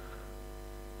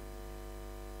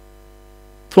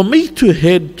 For me to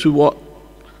head to what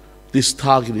this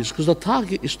target is, because the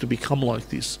target is to become like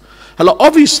this. Hello,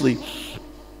 obviously,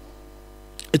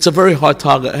 it's a very high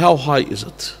target. How high is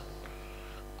it?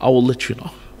 I will let you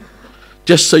know.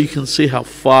 Just so you can see how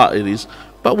far it is.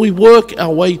 But we work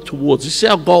our way towards. This is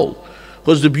our goal.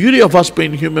 Because the beauty of us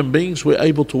being human beings, we're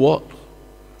able to what?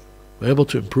 We're able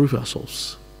to improve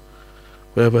ourselves.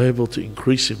 We're able to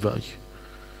increase in value.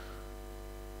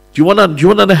 Do you want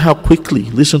to know how quickly,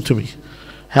 listen to me,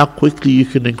 how quickly you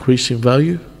can increase in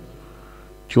value? Do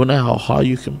you want to know how high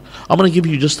you can? I'm going to give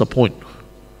you just a point.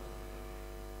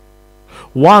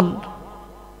 One,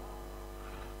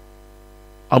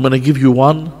 I'm going to give you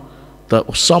one that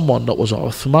was someone that was a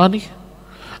Uthmani,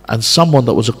 and someone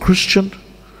that was a Christian,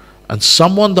 and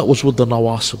someone that was with the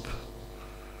Nawasib.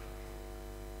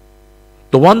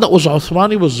 The one that was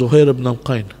Uthmani was Zuhair ibn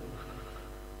al-Qayn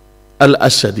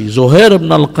al-Asadi. Zuhair ibn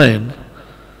al-Qayn,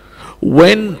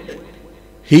 when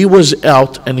he was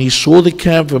out and he saw the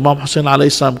camp of Imam Hussein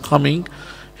alayhi salam coming,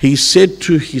 he said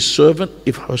to his servant,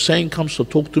 if Hussein comes to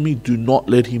talk to me, do not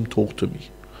let him talk to me.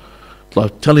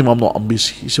 Like, tell him I'm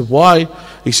busy. He said, why?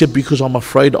 He said, because I'm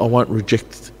afraid I won't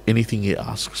reject anything he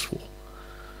asks for.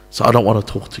 So I don't want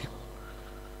to talk to him.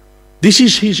 This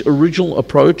is his original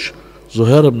approach.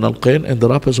 Zuhair ibn al-Qayn ended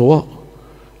up as a what?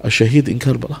 A shaheed in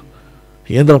Karbala.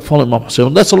 He ended up following Imam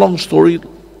Hussein. That's a long story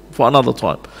for another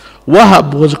time.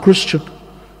 Wahab was a Christian.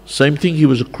 Same thing, he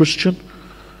was a Christian.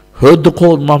 Heard the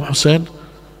call of Imam Hussein.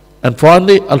 And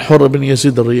finally, Al-Hurr ibn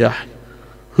Yazid al-Riyahi,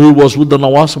 who was with the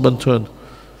Nawasib and turned.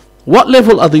 What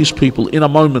level are these people in a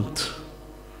moment?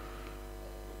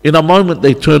 In a moment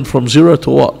they turn from 0 to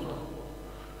what?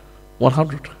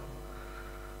 100. Do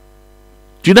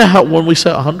you know how when we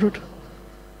say 100? Do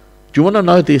you want to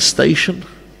know their station?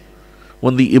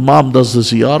 When the Imam does the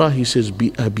ziyarah, he says,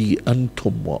 Bi abi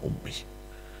antum wa ummi.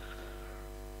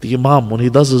 The Imam, when he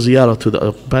does the ziyarah to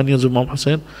the companions of Imam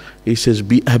Hussein, he says,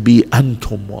 Bi abi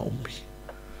antum wa ummi.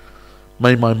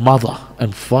 May my mother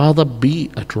and father be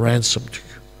at ransom to you.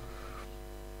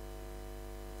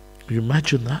 Can you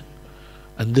imagine that?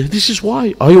 And this is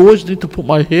why I always need to put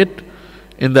my head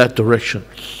in that direction.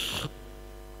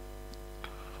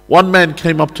 One man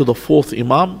came up to the fourth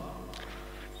Imam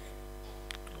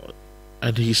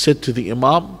and he said to the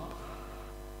Imam,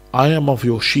 I am of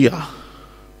your Shia.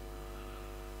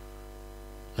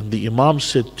 And the Imam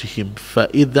said to him,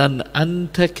 فَإِذَنْ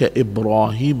أَنْتَ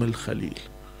كَإِبْرَاهِيمَ الْخَلِيلِ.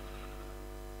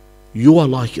 You are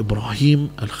like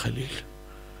Ibrahim al-Khalil.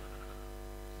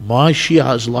 My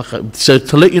Shia is like, so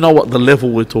to let you know what the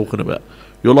level we're talking about,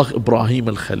 you're like Ibrahim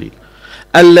al-Khalil.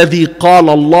 الذي قال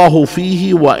الله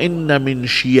فيه وإن من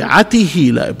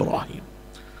شيعته لإبراهيم.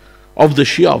 Of the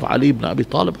Shia of Ali ibn Abi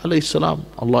Talib alayhi salam,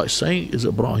 Allah is saying is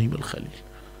Ibrahim al-Khalil.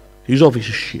 He's of his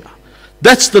Shia.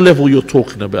 That's the level you're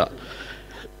talking about.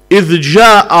 إذ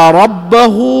جاء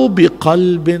ربه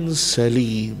بقلب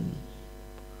سليم.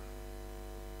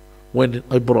 When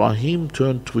Ibrahim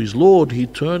turned to his Lord, he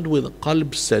turned with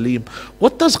qalb salim.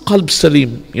 What does qalb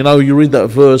salim? You know, you read that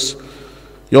verse,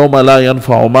 يوم لا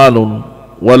ينفع مال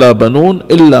ولا بنون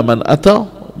إلا من أتى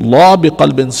الله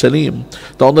بقلب سليم.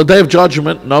 That on the day of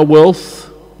judgment, no wealth,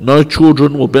 No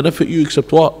children will benefit you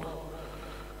except what?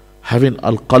 Having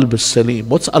al-qalb al-salim.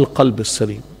 What's al-qalb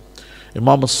al-salim?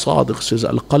 Imam al-Sadiq says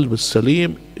al-qalb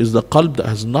al-salim is the qalb that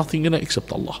has nothing in it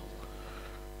except Allah.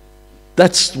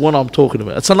 That's what I'm talking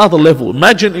about. It's another level.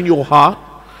 Imagine in your heart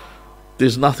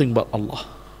there's nothing but Allah.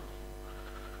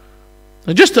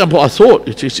 And just what I thought,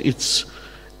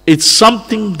 it's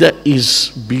something that is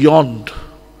beyond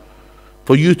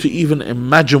for you to even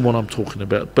imagine what I'm talking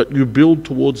about. But you build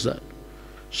towards that.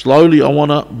 Slowly I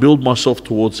want to build myself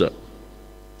towards that.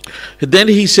 Then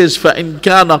he says, فَإِنْ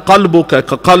كَانَ قَلْبُكَ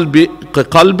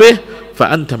كَقَلْبِهِ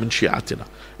فَأَنْتَ مِنْ شِيعَتِنَا.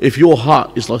 If your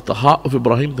heart is like the heart of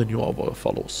Ibrahim, then you are our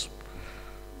followers.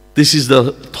 This is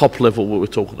the top level what we're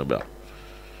talking about.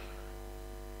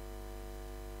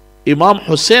 Imam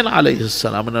Hussein alayhi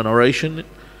salam in a narration,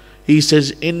 he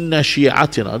says, Inna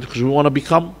shi'atina, because we want to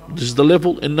become, this is the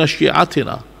level, Inna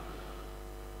shi'atina,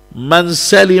 man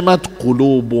salimat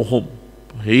qulubuhum.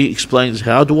 He explains,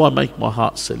 how do I make my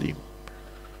heart salim?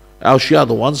 Our Shia are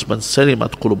the ones, man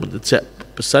salimat qulubun, it's at,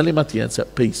 salimat, yeah, it's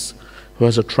at peace, who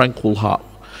has a tranquil heart.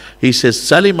 He says,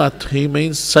 salimat, he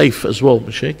means safe as well,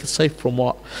 Sheikh, safe from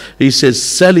what? He says,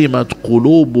 salimat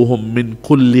qulubuhum min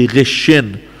kulli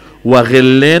ghishin wa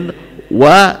ghillin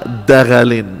wa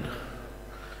daghalin.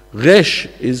 Ghish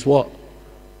is what?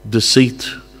 Deceit,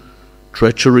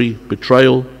 treachery,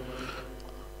 betrayal.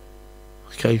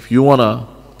 Okay, if you want to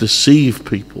deceive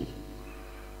people,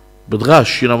 but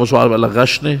ghash, you know what's about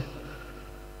ghashne?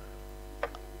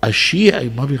 A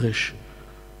Shia ma bi ghish.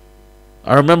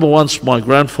 I remember once my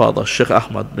grandfather, Sheikh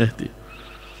Mohammad Mehdi,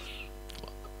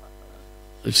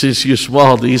 since you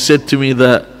smiled, he said to me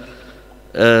that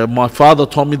my father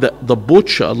told me that the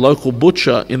butcher, a local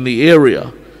butcher in the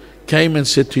area, came and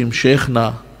said to him,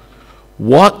 Sheikhna,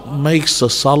 what makes a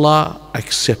salah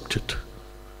accepted?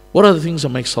 What are the things that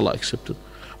make salah accepted?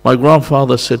 My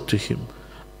grandfather said to him,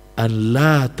 An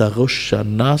la taghusha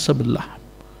nasa billah.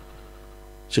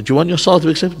 Said, you want your salah to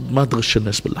be accepted? Ma taghusha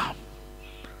nas billah.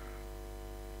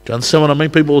 Do you understand what I mean?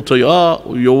 People will tell you,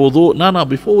 your wudu. No,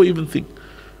 before we even think.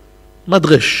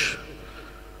 Madghish.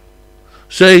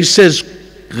 So he says,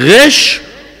 Ghish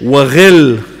wa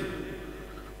ghil.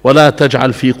 وَلَا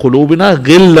تَجْعَلْ فِي قُلُوبِنَا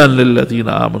غِلًّا لِلَّذِينَ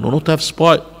آمَنُوا. Not to have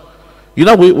spite. You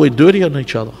know, we're dirty on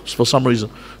each other for some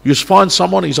reason. You just find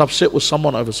someone, he's upset with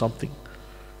someone over something.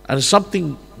 And it's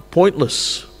something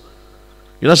pointless.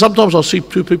 You know, sometimes I'll see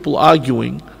two people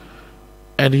arguing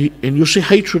and you see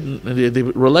hatred and they're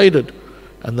related.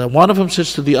 And then one of them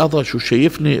says to the other, "Shu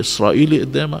shayifni Israeli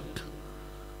qaddamak."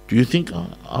 Do you think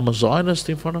I'm a Zionist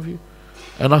in front of you?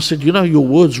 And I said, you know, your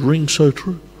words ring so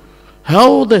true.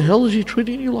 How the hell is he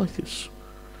treating you like this?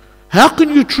 How can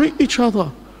you treat each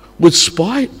other with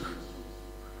spite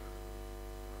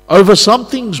over some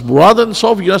things rather than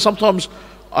solve? You know, sometimes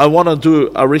I want to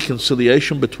do a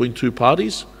reconciliation between two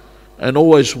parties, and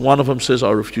always one of them says, I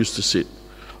refuse to sit.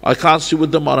 I can't sit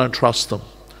with them, I don't trust them.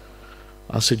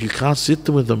 I said, you can't sit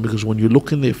with them because when you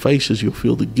look in their faces, you'll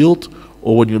feel the guilt,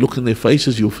 or when you look in their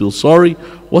faces, you'll feel sorry.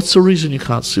 What's the reason you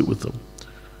can't sit with them?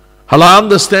 Hell, I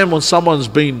understand when someone's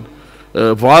been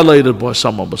violated by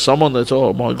someone, but someone that's,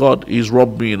 oh my God, he's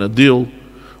robbed me in a deal,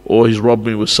 or he's robbed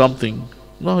me with something.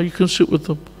 No, you can sit with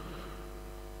them.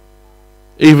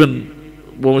 Even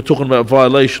when we're talking about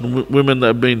violation, women that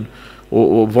have been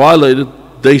or violated,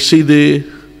 they see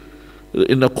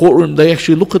in the courtroom, they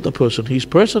actually look at the person, he's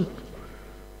present.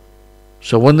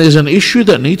 So when there's an issue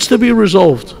that needs to be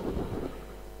resolved,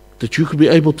 that you could be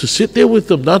able to sit there with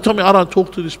them. Don't tell me I don't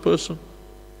talk to this person.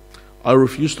 I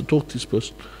refuse to talk to this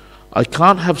person. I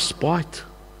can't have spite.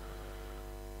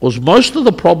 Because most of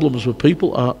the problems with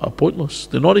people are pointless.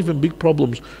 They're not even big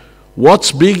problems.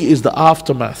 What's big is the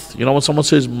aftermath. You know, when someone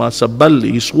says,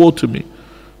 Masaballi, he swore to me.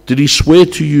 Did he swear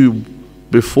to you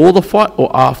before the fight or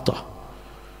after?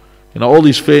 You know, all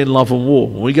these fair in love and war.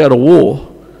 When we go to war,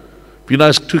 you know,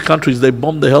 two countries, they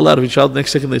bomb the hell out of each other.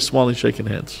 Next second, they're smiling, shaking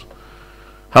hands.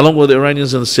 How long were the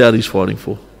Iranians and the Saudis fighting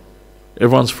for?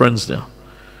 Everyone's friends now.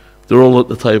 They're all at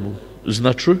the table. Isn't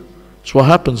that true? That's what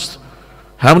happens.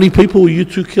 How many people were you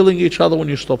two killing each other when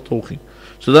you stopped talking?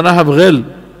 So then I have ghil.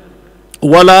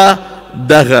 Wala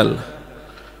daghal.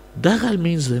 Daghal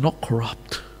means they're not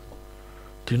corrupt.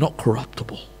 They're not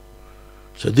corruptible.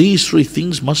 So these three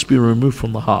things must be removed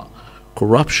from the heart.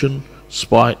 Corruption,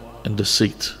 spite, and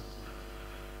deceit.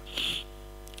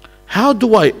 How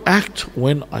do I act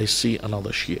when I see another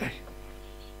Shia?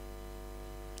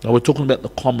 Now we're talking about the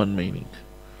common meaning.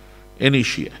 Any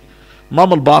Shia.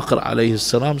 Imam al-Baqir alayhi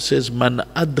salam says, Man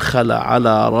adkhala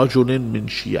ala rajulin min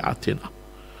shi'atina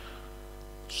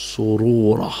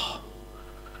surura.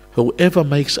 Whoever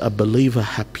makes a believer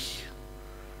happy.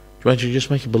 Do you imagine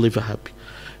just make a believer happy?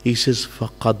 He says,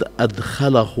 فَقَدْ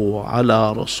أَدْخَلَهُ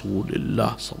عَلَى رَسُولِ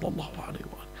اللَّهِ صلى الله عليه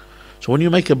وسلم. So when you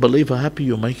make a believer happy,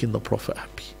 you're making the Prophet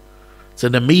happy. It's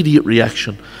an immediate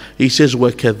reaction. He says,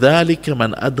 وَكَذَلِكَ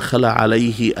مَنْ أَدْخَلَ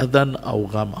عَلَيْهِ أَذًا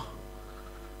أَوْ غَمًا.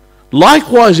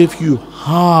 Likewise, if you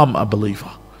harm a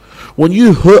believer, when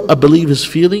you hurt a believer's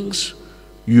feelings,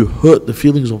 you hurt the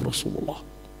feelings of Rasulullah.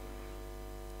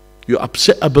 You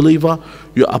upset a believer,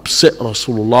 you upset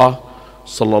Rasulullah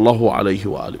sallallahu alayhi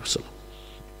wa sallam.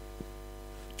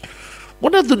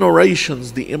 One of the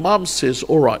narrations, the Imam says,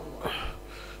 all right,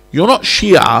 you're not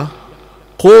Shia,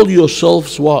 call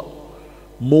yourselves what?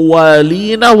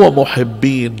 Muwalina wa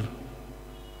muhibbin.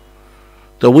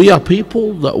 That we are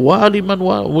people that wali man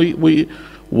we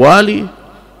wali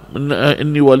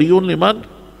inni waliyun liman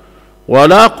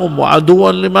walakum wa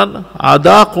aduwan liman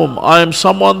adakum. I am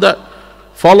someone that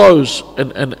follows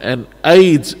and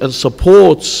aids and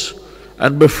supports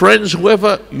and befriends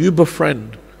whoever you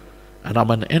befriend, and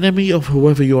I'm an enemy of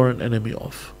whoever you're an enemy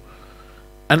of.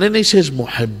 And then he says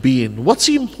muhibbin. What's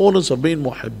the importance of being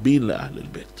muhibbin la Ahlul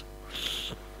Bayt?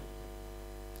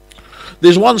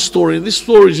 There's one story, and this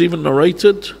story is even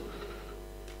narrated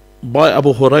by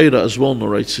Abu Huraira as well,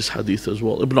 narrates this hadith as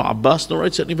well. Ibn Abbas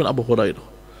narrates it, and even Abu Huraira.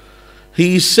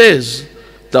 He says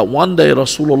that one day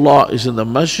Rasulullah is in the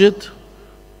masjid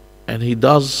and he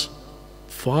does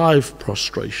 5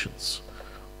 prostrations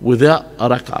without a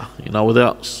rak'ah,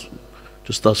 without,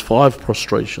 just does 5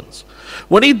 prostrations.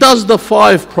 When he does the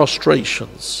 5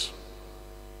 prostrations,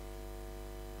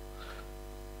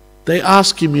 they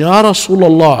ask him, Ya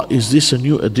Rasulullah, is this a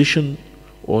new addition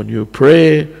or a new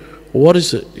prayer? Or what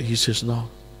is it? He says, no.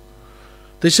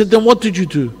 They said, then what did you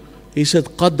do? He said,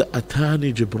 قَدْ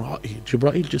أَتَانِ جِبْرَائِيل.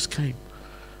 Jibra'il just came.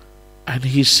 And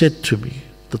he said to me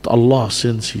that Allah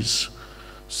sends His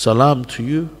salam to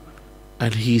you.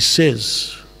 And He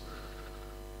says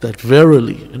that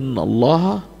verily, إِنَّ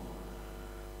اللَّهَ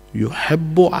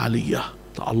يُحِبُّ عَلِيَّ.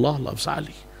 That Allah loves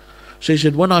Ali. So he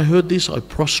said, when I heard this, I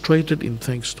prostrated in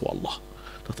thanks to Allah,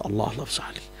 that Allah loves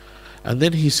Ali. And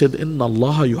then he said, Inna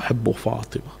Allah yuhibbu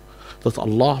Fatima, that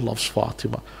Allah loves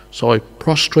Fatima. So I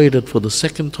prostrated for the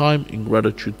second time in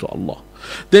gratitude to Allah.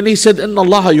 Then he said, Inna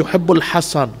Allah yuhibbu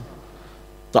al-Hasan,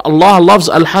 that Allah loves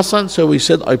Al-Hasan. So he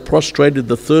said, I prostrated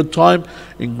the third time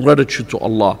in gratitude to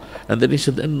Allah. And then he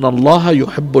said, Inna Allah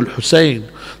yuhibbu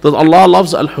al-Husayn, that Allah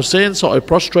loves Al-Husayn. So I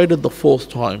prostrated the 4th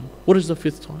time. What is the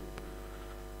 5th time?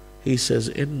 He says,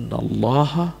 Inna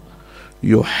Allah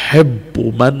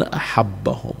yuhibbu man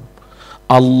ahabbahum.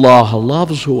 Allah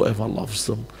loves whoever loves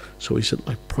them. So he said,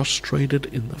 I prostrated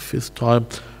in the 5th time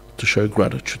to show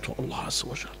gratitude to Allah Azza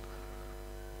wa Jal.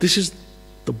 This is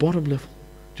the bottom level.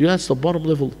 Do you know that's the bottom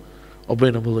level of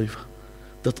being a believer?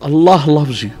 That Allah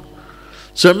loves you.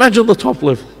 So imagine the top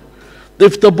level.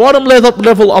 If the bottom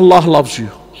level Allah loves you,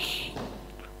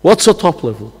 what's the top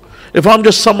level? If I'm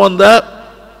just someone that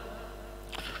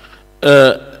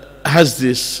has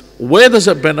this, where does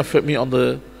it benefit me? On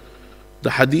the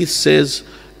hadith says,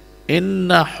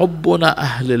 Inna hubbuna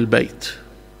ahlil bayt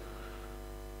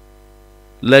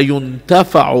la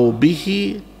yuntafa'u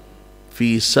bihi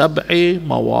fi sab'i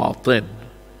mawatin.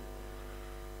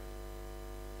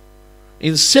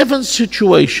 In 7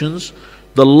 situations,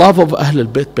 the love of Ahlul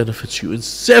Bayt benefits you. In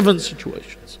 7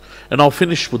 situations. And I'll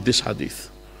finish with this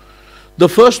hadith. The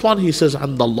first one, he says,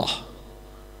 And Allah.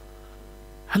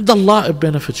 And Allah, it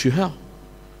benefits you. How?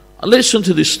 Listen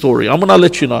to this story. I'm going to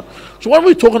let you know. So when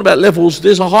we're talking about levels,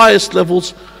 there's the highest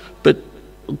levels, but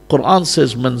Quran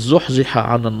says, Man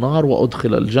zuhziha an al-nar wa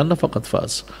udkhila al-jannah faqad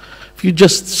faz. If you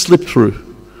just slip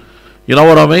through, you know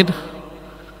what I mean?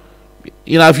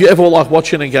 If you ever like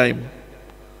watching a game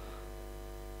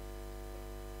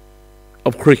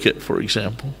of cricket, for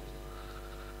example,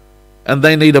 and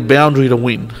they need a boundary to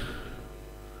win.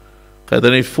 Okay, they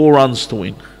need 4 runs to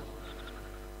win.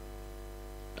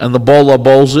 And the bowler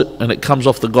bowls it, and it comes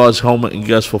off the guy's helmet and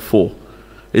goes for 4.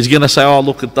 He's going to say, oh,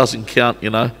 look, it doesn't count,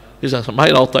 He's like,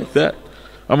 mate, I'll take that.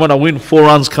 I'm going to win 4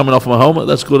 runs coming off my helmet.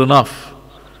 That's good enough.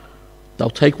 I'll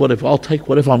take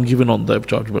whatever I'm given on Day of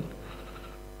Judgment.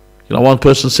 One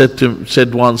person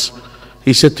said once,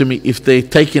 he said to me, if they're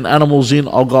taking animals in,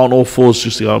 I'll go on all 4s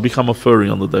just to go. I'll become a furry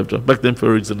on the Day of Judgment. Back then,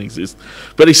 furries didn't exist.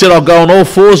 But he said, I'll go on all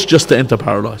 4s just to enter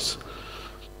paradise.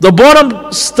 The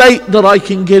bottom state that I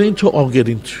can get into, I'll get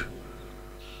into.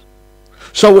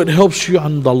 So it helps you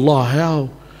under Allah. How?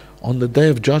 On the Day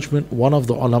of Judgment, one of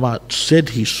the ulama said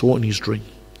he saw in his dream.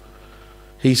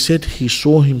 He said he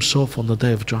saw himself on the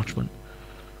Day of Judgment.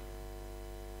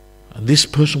 And this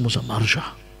person was a marja,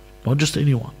 not just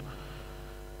anyone.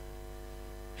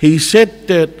 He said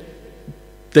that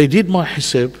they did my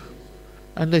hisab,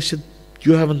 and they said,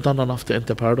 You haven't done enough to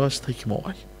enter paradise, take him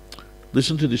away.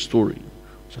 Listen to this story.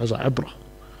 It has a ibrah.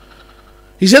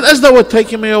 He said, as they were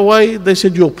taking me away, they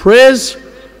said, your prayers,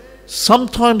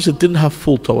 sometimes it didn't have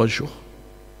full tawajjuh.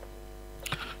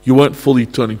 You weren't fully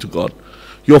turning to God.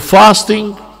 Your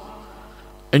fasting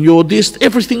and your this,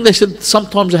 everything, they said,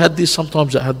 sometimes I had this,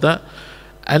 sometimes I had that.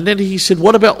 And then he said,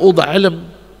 what about all the ilm?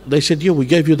 They said, yeah, we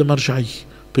gave you the marja'i.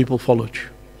 People followed you.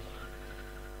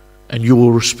 And you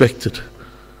were respected.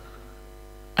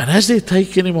 And as they're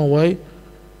taking him away,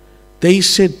 they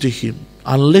said to him,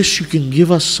 unless you can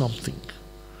give us something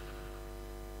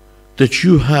that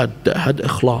you had, that had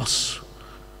ikhlas,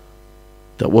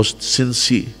 that was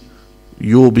sincere,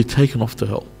 you will be taken off to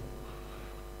hell.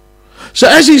 So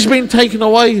as he's been taken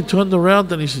away, he turned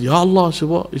around and he said, Ya Allah. I said,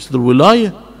 what? He said, the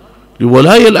wilayah. The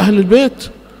wilayah al-Ahl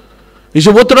al-Bayt. He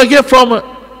said, what did I get from it?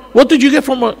 What did you get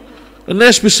from it? And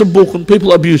that's bisabuk,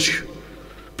 people abuse you.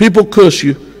 People curse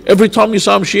you. Every time you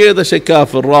say I'm Shia, they say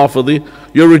kafir, rafidi.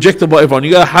 You're rejected by everyone.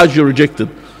 You go Hajj, you're rejected.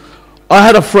 I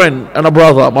had a friend and a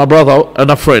brother, my brother and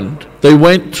a friend. They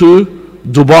went to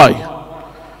Dubai.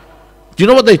 Do you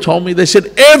know what they told me? They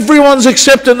said, everyone's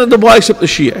accepted in Dubai except the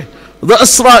Shia. The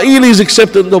Israelis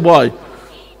accepted in Dubai.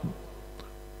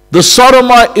 The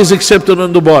Sodomite is accepted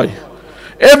in Dubai.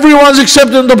 Everyone's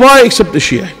accepted in Dubai except the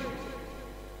Shia.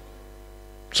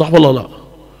 Sahballah.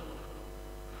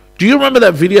 Do you remember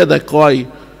that video? That guy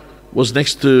was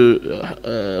next to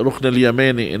Rukn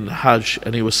al-Yamani in Hajj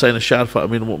and he was saying a sha'ar for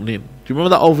Amir al-Mu'mineen. Do you remember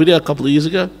that old video a couple of years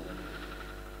ago?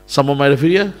 Someone made a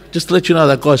video? Just to let you know,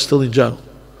 that guy's still in jail.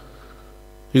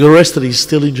 He got arrested, he's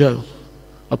still in jail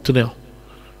up to now.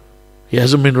 He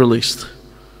hasn't been released.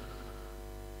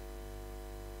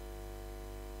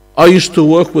 I used to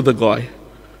work with a guy.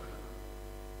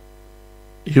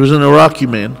 He was an Iraqi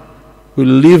man who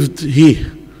lived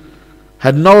here,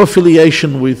 had no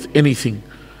affiliation with anything.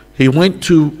 He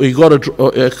got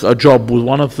a job with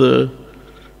one of the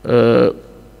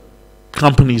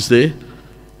companies there.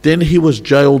 Then he was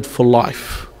jailed for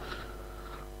life.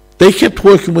 They kept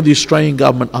working with the Australian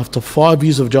government. After 5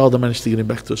 years of jail, they managed to get him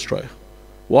back to Australia.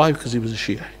 Why? Because he was a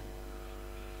Shia.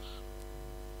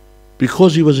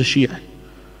 Because he was a Shia.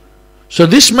 So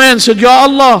this man said, Ya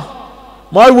Allah,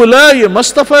 my wilayah,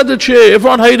 Mustafa the chair,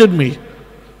 everyone hated me.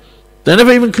 They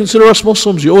never even consider us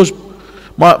Muslims.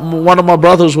 One of my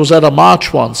brothers was at a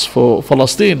march once for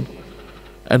Palestine.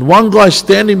 And one guy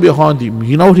standing behind him,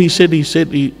 you know what he said?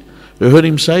 I heard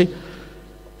him say,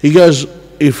 he goes,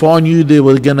 if I knew there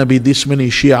were going to be this many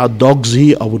Shia dogs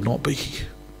here, I would not be here.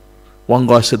 One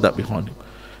guy said that behind him.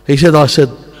 He said, I said,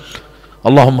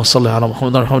 Allahumma salli ala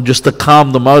Muhammad, just to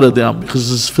calm the motor down,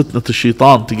 because it's fitna to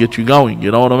shaitan to get you going, you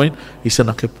know what I mean? He said,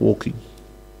 I kept walking.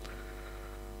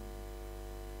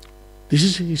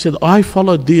 He said, I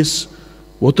followed this.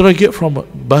 What did I get from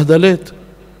it? Bahdalet.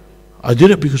 I did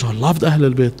it because I loved Ahl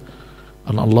al-Bayt.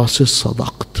 And Allah says,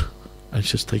 Sadaqt. And He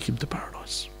says, take him to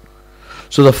paradise.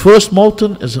 So the first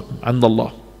mountain is عند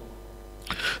Allah.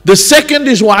 The second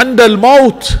is وعند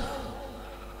الموت.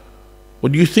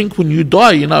 When you think, when you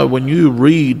die, you know, when you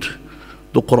read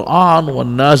the Quran,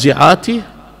 وَالنَّازِعَاتِ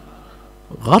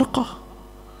غَرْقَ,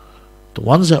 the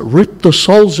ones that rip the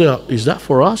souls out, is that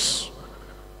for us?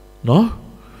 No.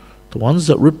 The ones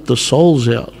that rip the souls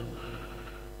out.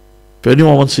 If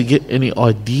anyone wants to get any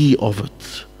idea of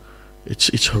it,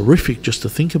 it's horrific just to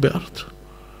think about it.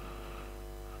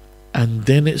 And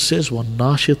then it says,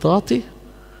 وَالنَّاشِطَاتِ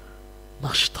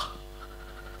نَشْطًا.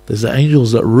 There's the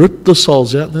angels that rip the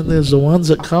souls out, and then there's the ones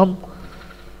that come.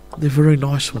 They're very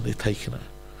nice when they're taking it.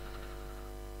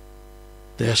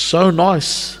 They're so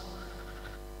nice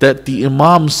that the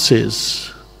Imam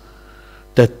says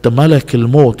that the Malak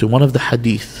al-Maut, in one of the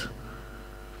hadith,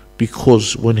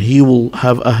 because when he will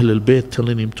have Ahl al-Bayt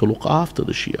telling him to look after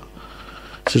the Shia,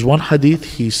 says one hadith,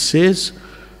 he says,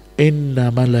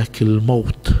 Inna Malak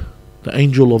al-Maut, the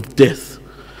angel of death,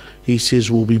 he says,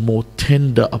 will be more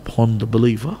tender upon the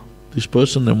believer, this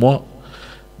person, than what?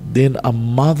 Than a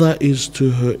mother is to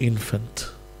her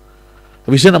infant.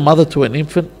 Have you seen a mother to an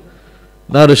infant?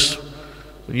 Notice,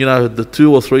 you know, the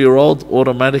 2 or 3 year old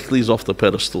automatically is off the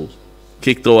pedestal,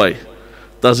 kicked away.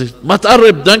 Does he?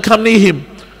 Matarib, don't come near him.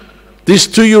 This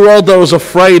 2-year-old that was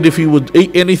afraid if he would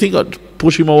eat anything, I'd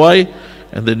push him away,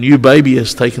 and the new baby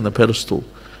has taken the pedestal.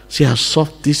 See how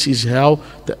soft this is, how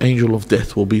the angel of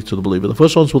death will be to the believer. The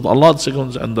first one's with Allah, the second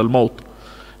one's and al-Maut.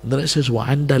 And then it says,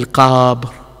 وَعَنْدَ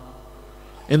الْقَابْرِ,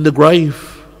 in the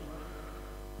grave.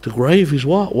 The grave is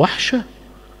what? Wahsha.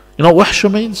 You know what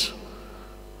wahsha means?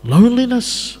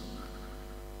 Loneliness.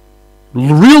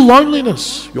 Real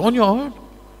loneliness. You're on your own.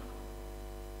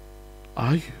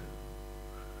 Are you?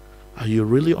 Are you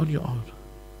really on your own?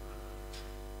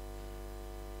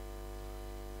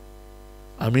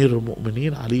 Amir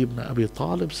al-Mu'mineen Ali ibn Abi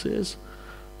Talib says,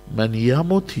 Man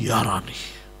yamut yarani.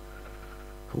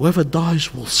 Whoever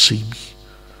dies will see me.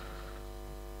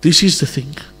 This is the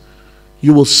thing.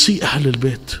 You will see Ahlul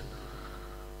Bayt.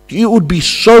 You would be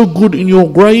so good in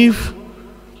your grave,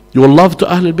 your love to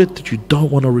Ahlul Bayt, that you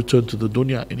don't want to return to the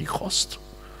dunya at any cost.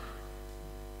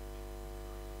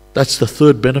 That's the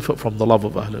third benefit from the love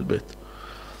of Ahlul Bayt.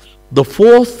 The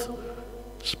fourth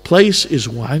place is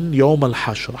وَعَنْ يَوْمَ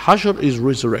الْحَشْرِ. Hashr is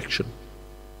resurrection.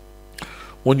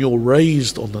 When you're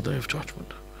raised on the Day of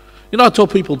Judgment. You know, I tell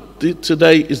people,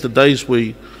 today is the days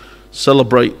we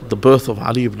celebrate the birth of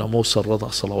Ali ibn Musa al-Rada,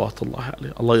 salawatullah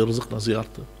alayhi. Allah yarzuqna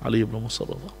ziyarta Ali ibn Musa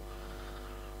al-Rada.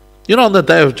 You know, on the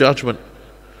Day of Judgment,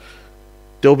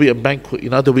 there'll be a banquet, you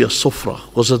know, there'll be a sufra.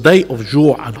 Because a day of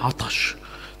ju' and atash.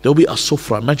 There'll be a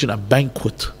sufra, imagine a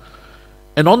banquet.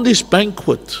 And on this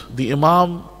banquet, the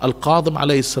Imam Al-Qadim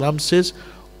alayhi salam says,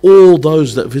 all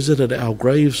those that visited our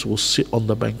graves will sit on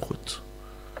the banquet.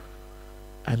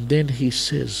 And then he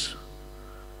says,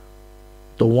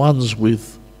 the ones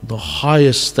with the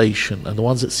highest station and the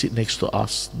ones that sit next to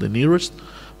us, the nearest,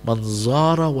 Man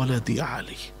zara waladi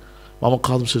Ali. Imam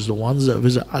Al-Qadim says, the ones that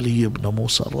visit Ali ibn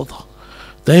Musa al-Rada,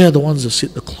 they are the ones that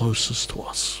sit the closest to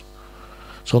us.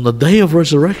 So on the day of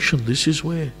resurrection, this is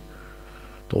where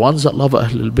the ones that love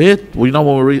Ahlul Bayt, we know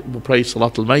when we pray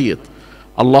Salat al-Mayyit,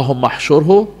 Allahumma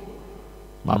ahshurhu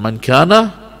ma man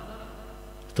kana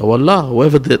tawalla,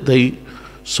 whoever that they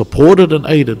supported and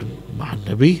aided, ma'an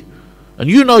Nabi. And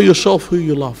you know yourself who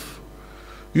you love.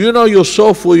 You know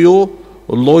yourself where your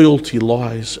loyalty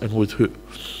lies and with who.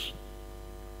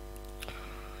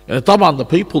 And طبعا the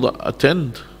people that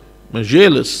attend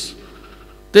majalis,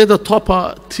 they're the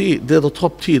top tier. They're the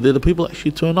top tier. They're the people that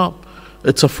actually turn up.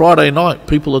 It's a Friday night.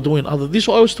 People are doing other. This is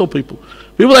what I always tell people.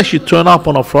 People actually turn up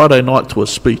on a Friday night to a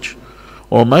speech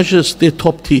or a majlis. They're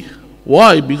top tier.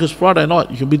 Why? Because Friday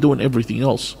night you can be doing everything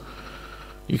else.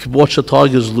 You can watch the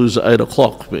Tigers lose at 8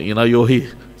 o'clock, but you know you're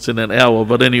here. It's in an hour.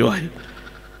 But anyway,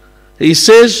 he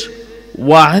says,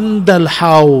 وَعِنْدَ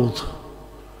الْحَوْضِ.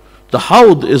 The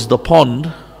hawd is the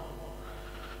pond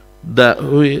that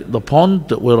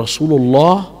where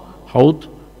Rasulullah hawd,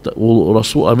 that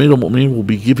Rasul Amir al-Mu'mineen will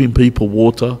be giving people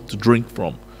water to drink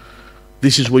from.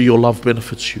 This is where your love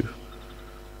benefits you.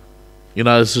 You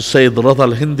know, as to say the Radha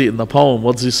al-Hindi in the poem,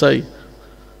 what does he say?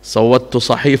 سودت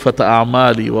صحيفة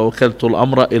أعمالي ووكلت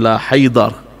الأمر إلى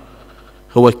حيدر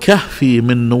هو كهفي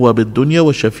من نوب الدنيا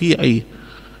وشفيعي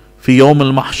في يوم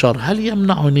المحشر هل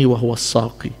يمنعني وهو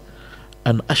الساقي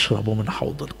أن أشرب من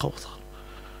حوض الكوثر.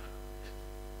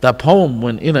 That poem,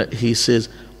 when in it he says,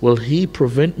 will he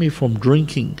prevent me from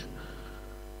drinking?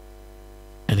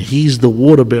 And he's the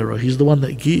water bearer, he's the one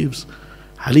that gives.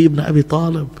 Ali ibn Abi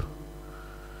Talib,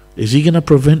 is he going to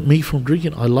prevent me from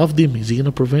drinking? I loved him, is he going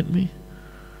to prevent me?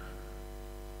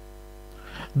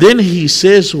 Then he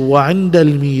says, وَعِنْدَ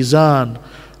الْمِيزَانِ.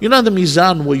 You know the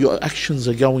mizan where your actions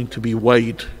are going to be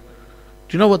weighed. Do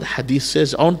you know what the hadith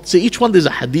says? I want to say each one there's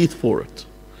a hadith for it.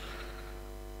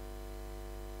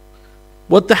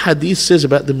 What the hadith says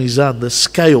about the mizan, the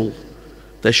scale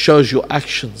that shows your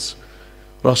actions.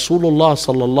 Rasulullah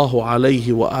sallallahu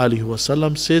alayhi wa alihi wa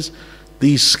sallam says,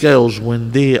 these scales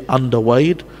when they're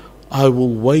underweighed, I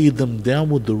will weigh them down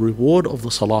with the reward of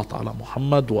the salat ala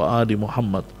Muhammad wa ali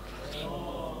Muhammad.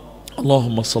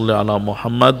 Allahumma salli ala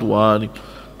Muhammad wa ali.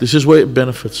 This is where it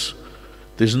benefits.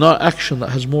 There's no action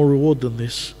that has more reward than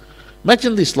this.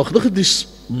 Imagine this, look at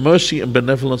this mercy and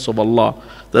benevolence of Allah,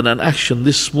 that an action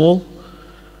this small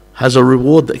has a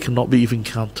reward that cannot be even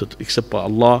counted except by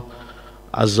Allah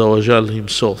Azza wa Jal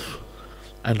himself.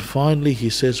 And finally he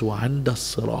says, وَعَنْدَ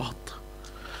الصِّرَاطِ.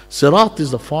 Sirat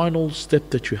is the final step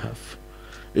that you have.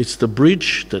 It's the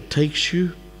bridge that takes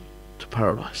you to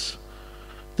paradise.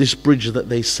 This bridge that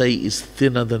they say is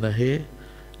thinner than a hair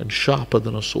and sharper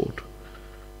than a sword.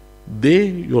 There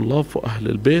your love for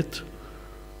Ahlul Bayt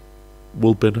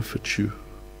will benefit you.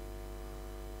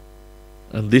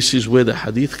 And this is where the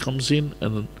hadith comes in.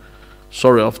 And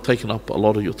sorry, I've taken up a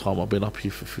lot of your time. I've been up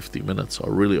here for 50 minutes. I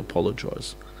really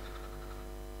apologize.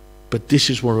 But this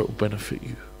is where it will benefit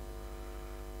you.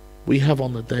 We have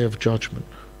on the Day of Judgment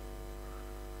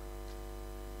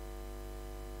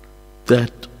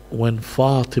that when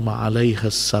Fatima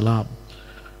alayha salam,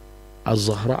 as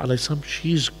Zahra alayhi salam,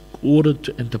 she's ordered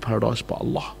to enter paradise by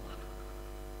Allah.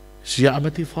 Ya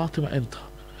Amati Fatima, enter.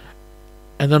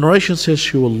 And the narration says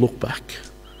she will look back.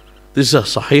 This is a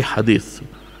Sahih hadith.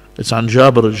 It's on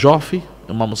Jabir al-Jafi,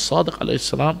 Imam al-Sadiq alayhi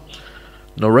salam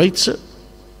narrates it.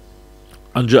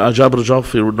 And Jabir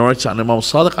al-Jafi narrates it on Imam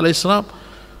al-Sadiq alayhi salam.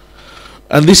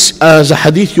 And this as a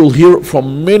hadith, you'll hear it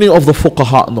from many of the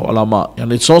fuqaha and the ulama.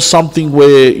 And it's not something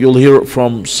where you'll hear it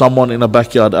from someone in a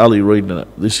backyard alley reading it.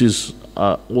 This is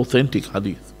authentic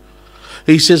hadith.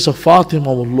 He says,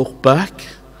 Fatima will look back,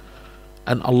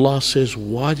 and Allah says,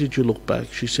 why did you look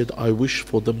back? She said, I wish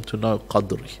for them to know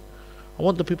qadri. I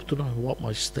want the people to know what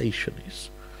my station is.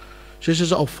 She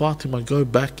says, oh Fatima, go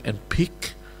back and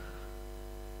pick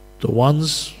the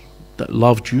ones that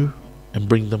loved you and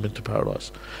bring them into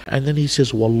paradise. And then he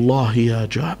says, Wallahi ya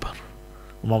Jabir.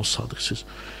 Imam Sadiq says,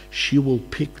 she will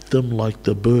pick them like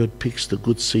the bird picks the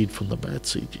good seed from the bad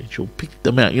seed. And she'll pick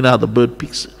them out. You know how the bird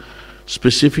picks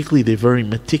specifically, they're very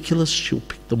meticulous. She'll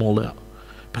pick them all out.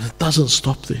 But it doesn't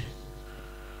stop there.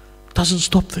 It doesn't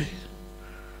stop there.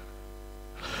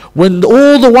 When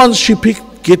all the ones she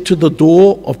picked get to the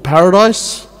door of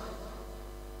paradise,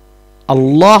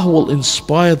 Allah will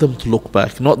inspire them to look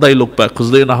back. Not they look back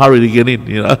because they're in a hurry to get in,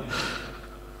 you know.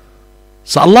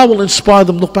 So Allah will inspire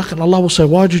them to look back, and Allah will say,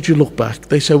 why did you look back?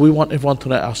 They say, we want everyone to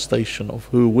know our station of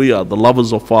who we are, the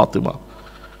lovers of Fatima.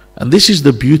 And this is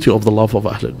the beauty of the love of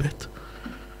Ahlul Bayt.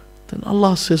 Then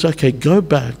Allah says, okay, go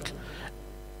back.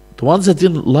 The ones that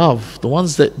didn't love, the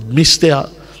ones that missed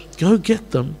out, go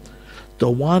get them.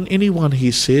 Anyone,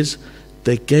 he says,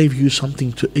 that gave you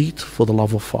something to eat for the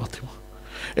love of Fatima.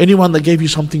 Anyone that gave you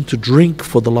something to drink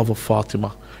for the love of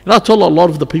Fatima. You know, I tell a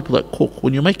lot of the people that cook,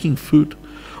 when you're making food,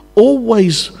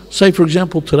 always say, for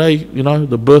example, today, you know,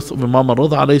 the birth of Imam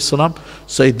Rida alayhi salam,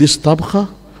 say, this tabkha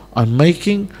I'm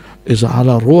making is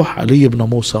ala ruh Ali ibn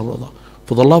Musa Rida,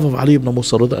 for the love of Ali ibn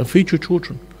Musa Rida, and feed your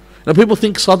children. You know, people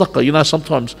think sadaqah, you know,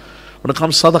 sometimes when it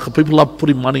comes to sadaqah, people love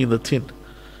putting money in the tin.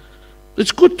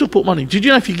 It's good to put money. Did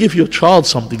you know if you give your child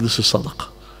something, this is sadaqah?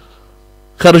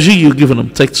 Kharji you're giving them,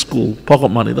 take to school, pocket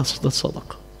money, that's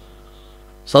sadaqah.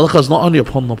 Sadaqah is not only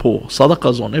upon the poor,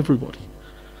 sadaqah is on everybody.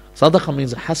 Sadaqah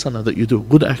means a hasana that you do,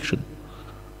 good action.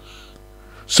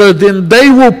 So then they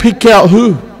will pick out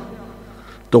who?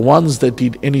 The ones that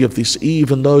did any of this,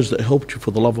 even those that helped you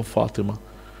for the love of Fatima.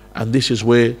 And this is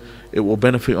where it will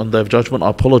benefit on the Day of Judgment. I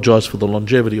apologize for the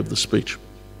longevity of the speech.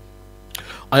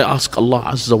 I ask Allah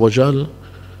Azza wa Jal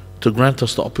to grant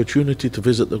us the opportunity to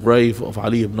visit the grave of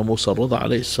Ali ibn Musa Rida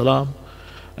alayhi salam,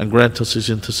 and grant us his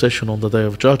intercession on the Day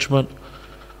of Judgment.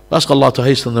 We ask Allah to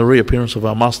hasten the reappearance of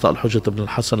our Master Al-Hujjat ibn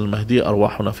al-Hasan al-Mahdi,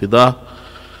 arwahuna fidah.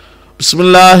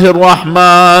 Bismillahir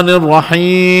Rahmanir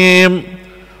Rahim.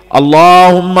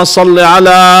 Allahumma salli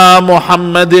ala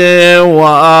Muhammadin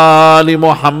wa ali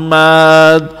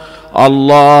Muhammad.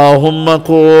 اللهم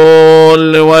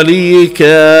قل لوليك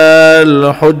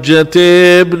الحجة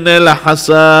ابن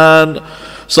الحسن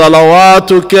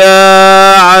صلواتك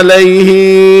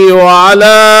عليه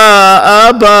وعلى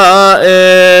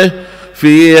آبائه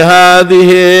في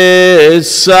هذه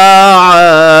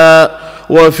الساعة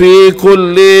وفي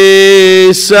كل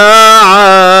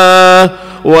ساعة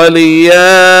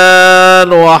وليا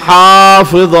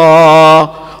وحافظا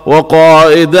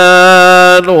وقائدا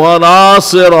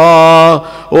وناصرا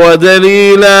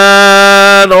ودليلا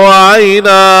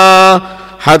وعينا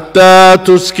حتى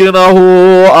تسكنه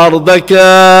أرضك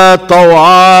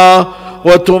طوعا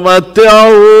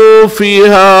وتمتعه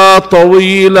فيها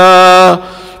طويلا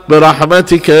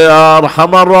برحمتك يا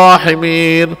أرحم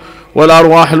الراحمين.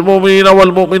 والأرواح المؤمنين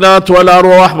والمؤمنات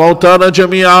والأرواح موتانا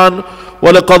جميعا،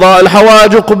 ولقضاء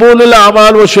الحوائج وقبول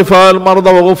الأعمال وشفاء المرضى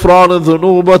وغفران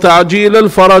الذنوب وتعجيل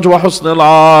الفرج وحسن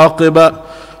العاقبة.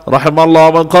 رحم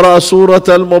الله من قرأ سورة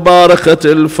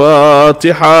المباركة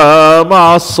الفاتحة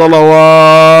مع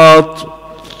الصلوات.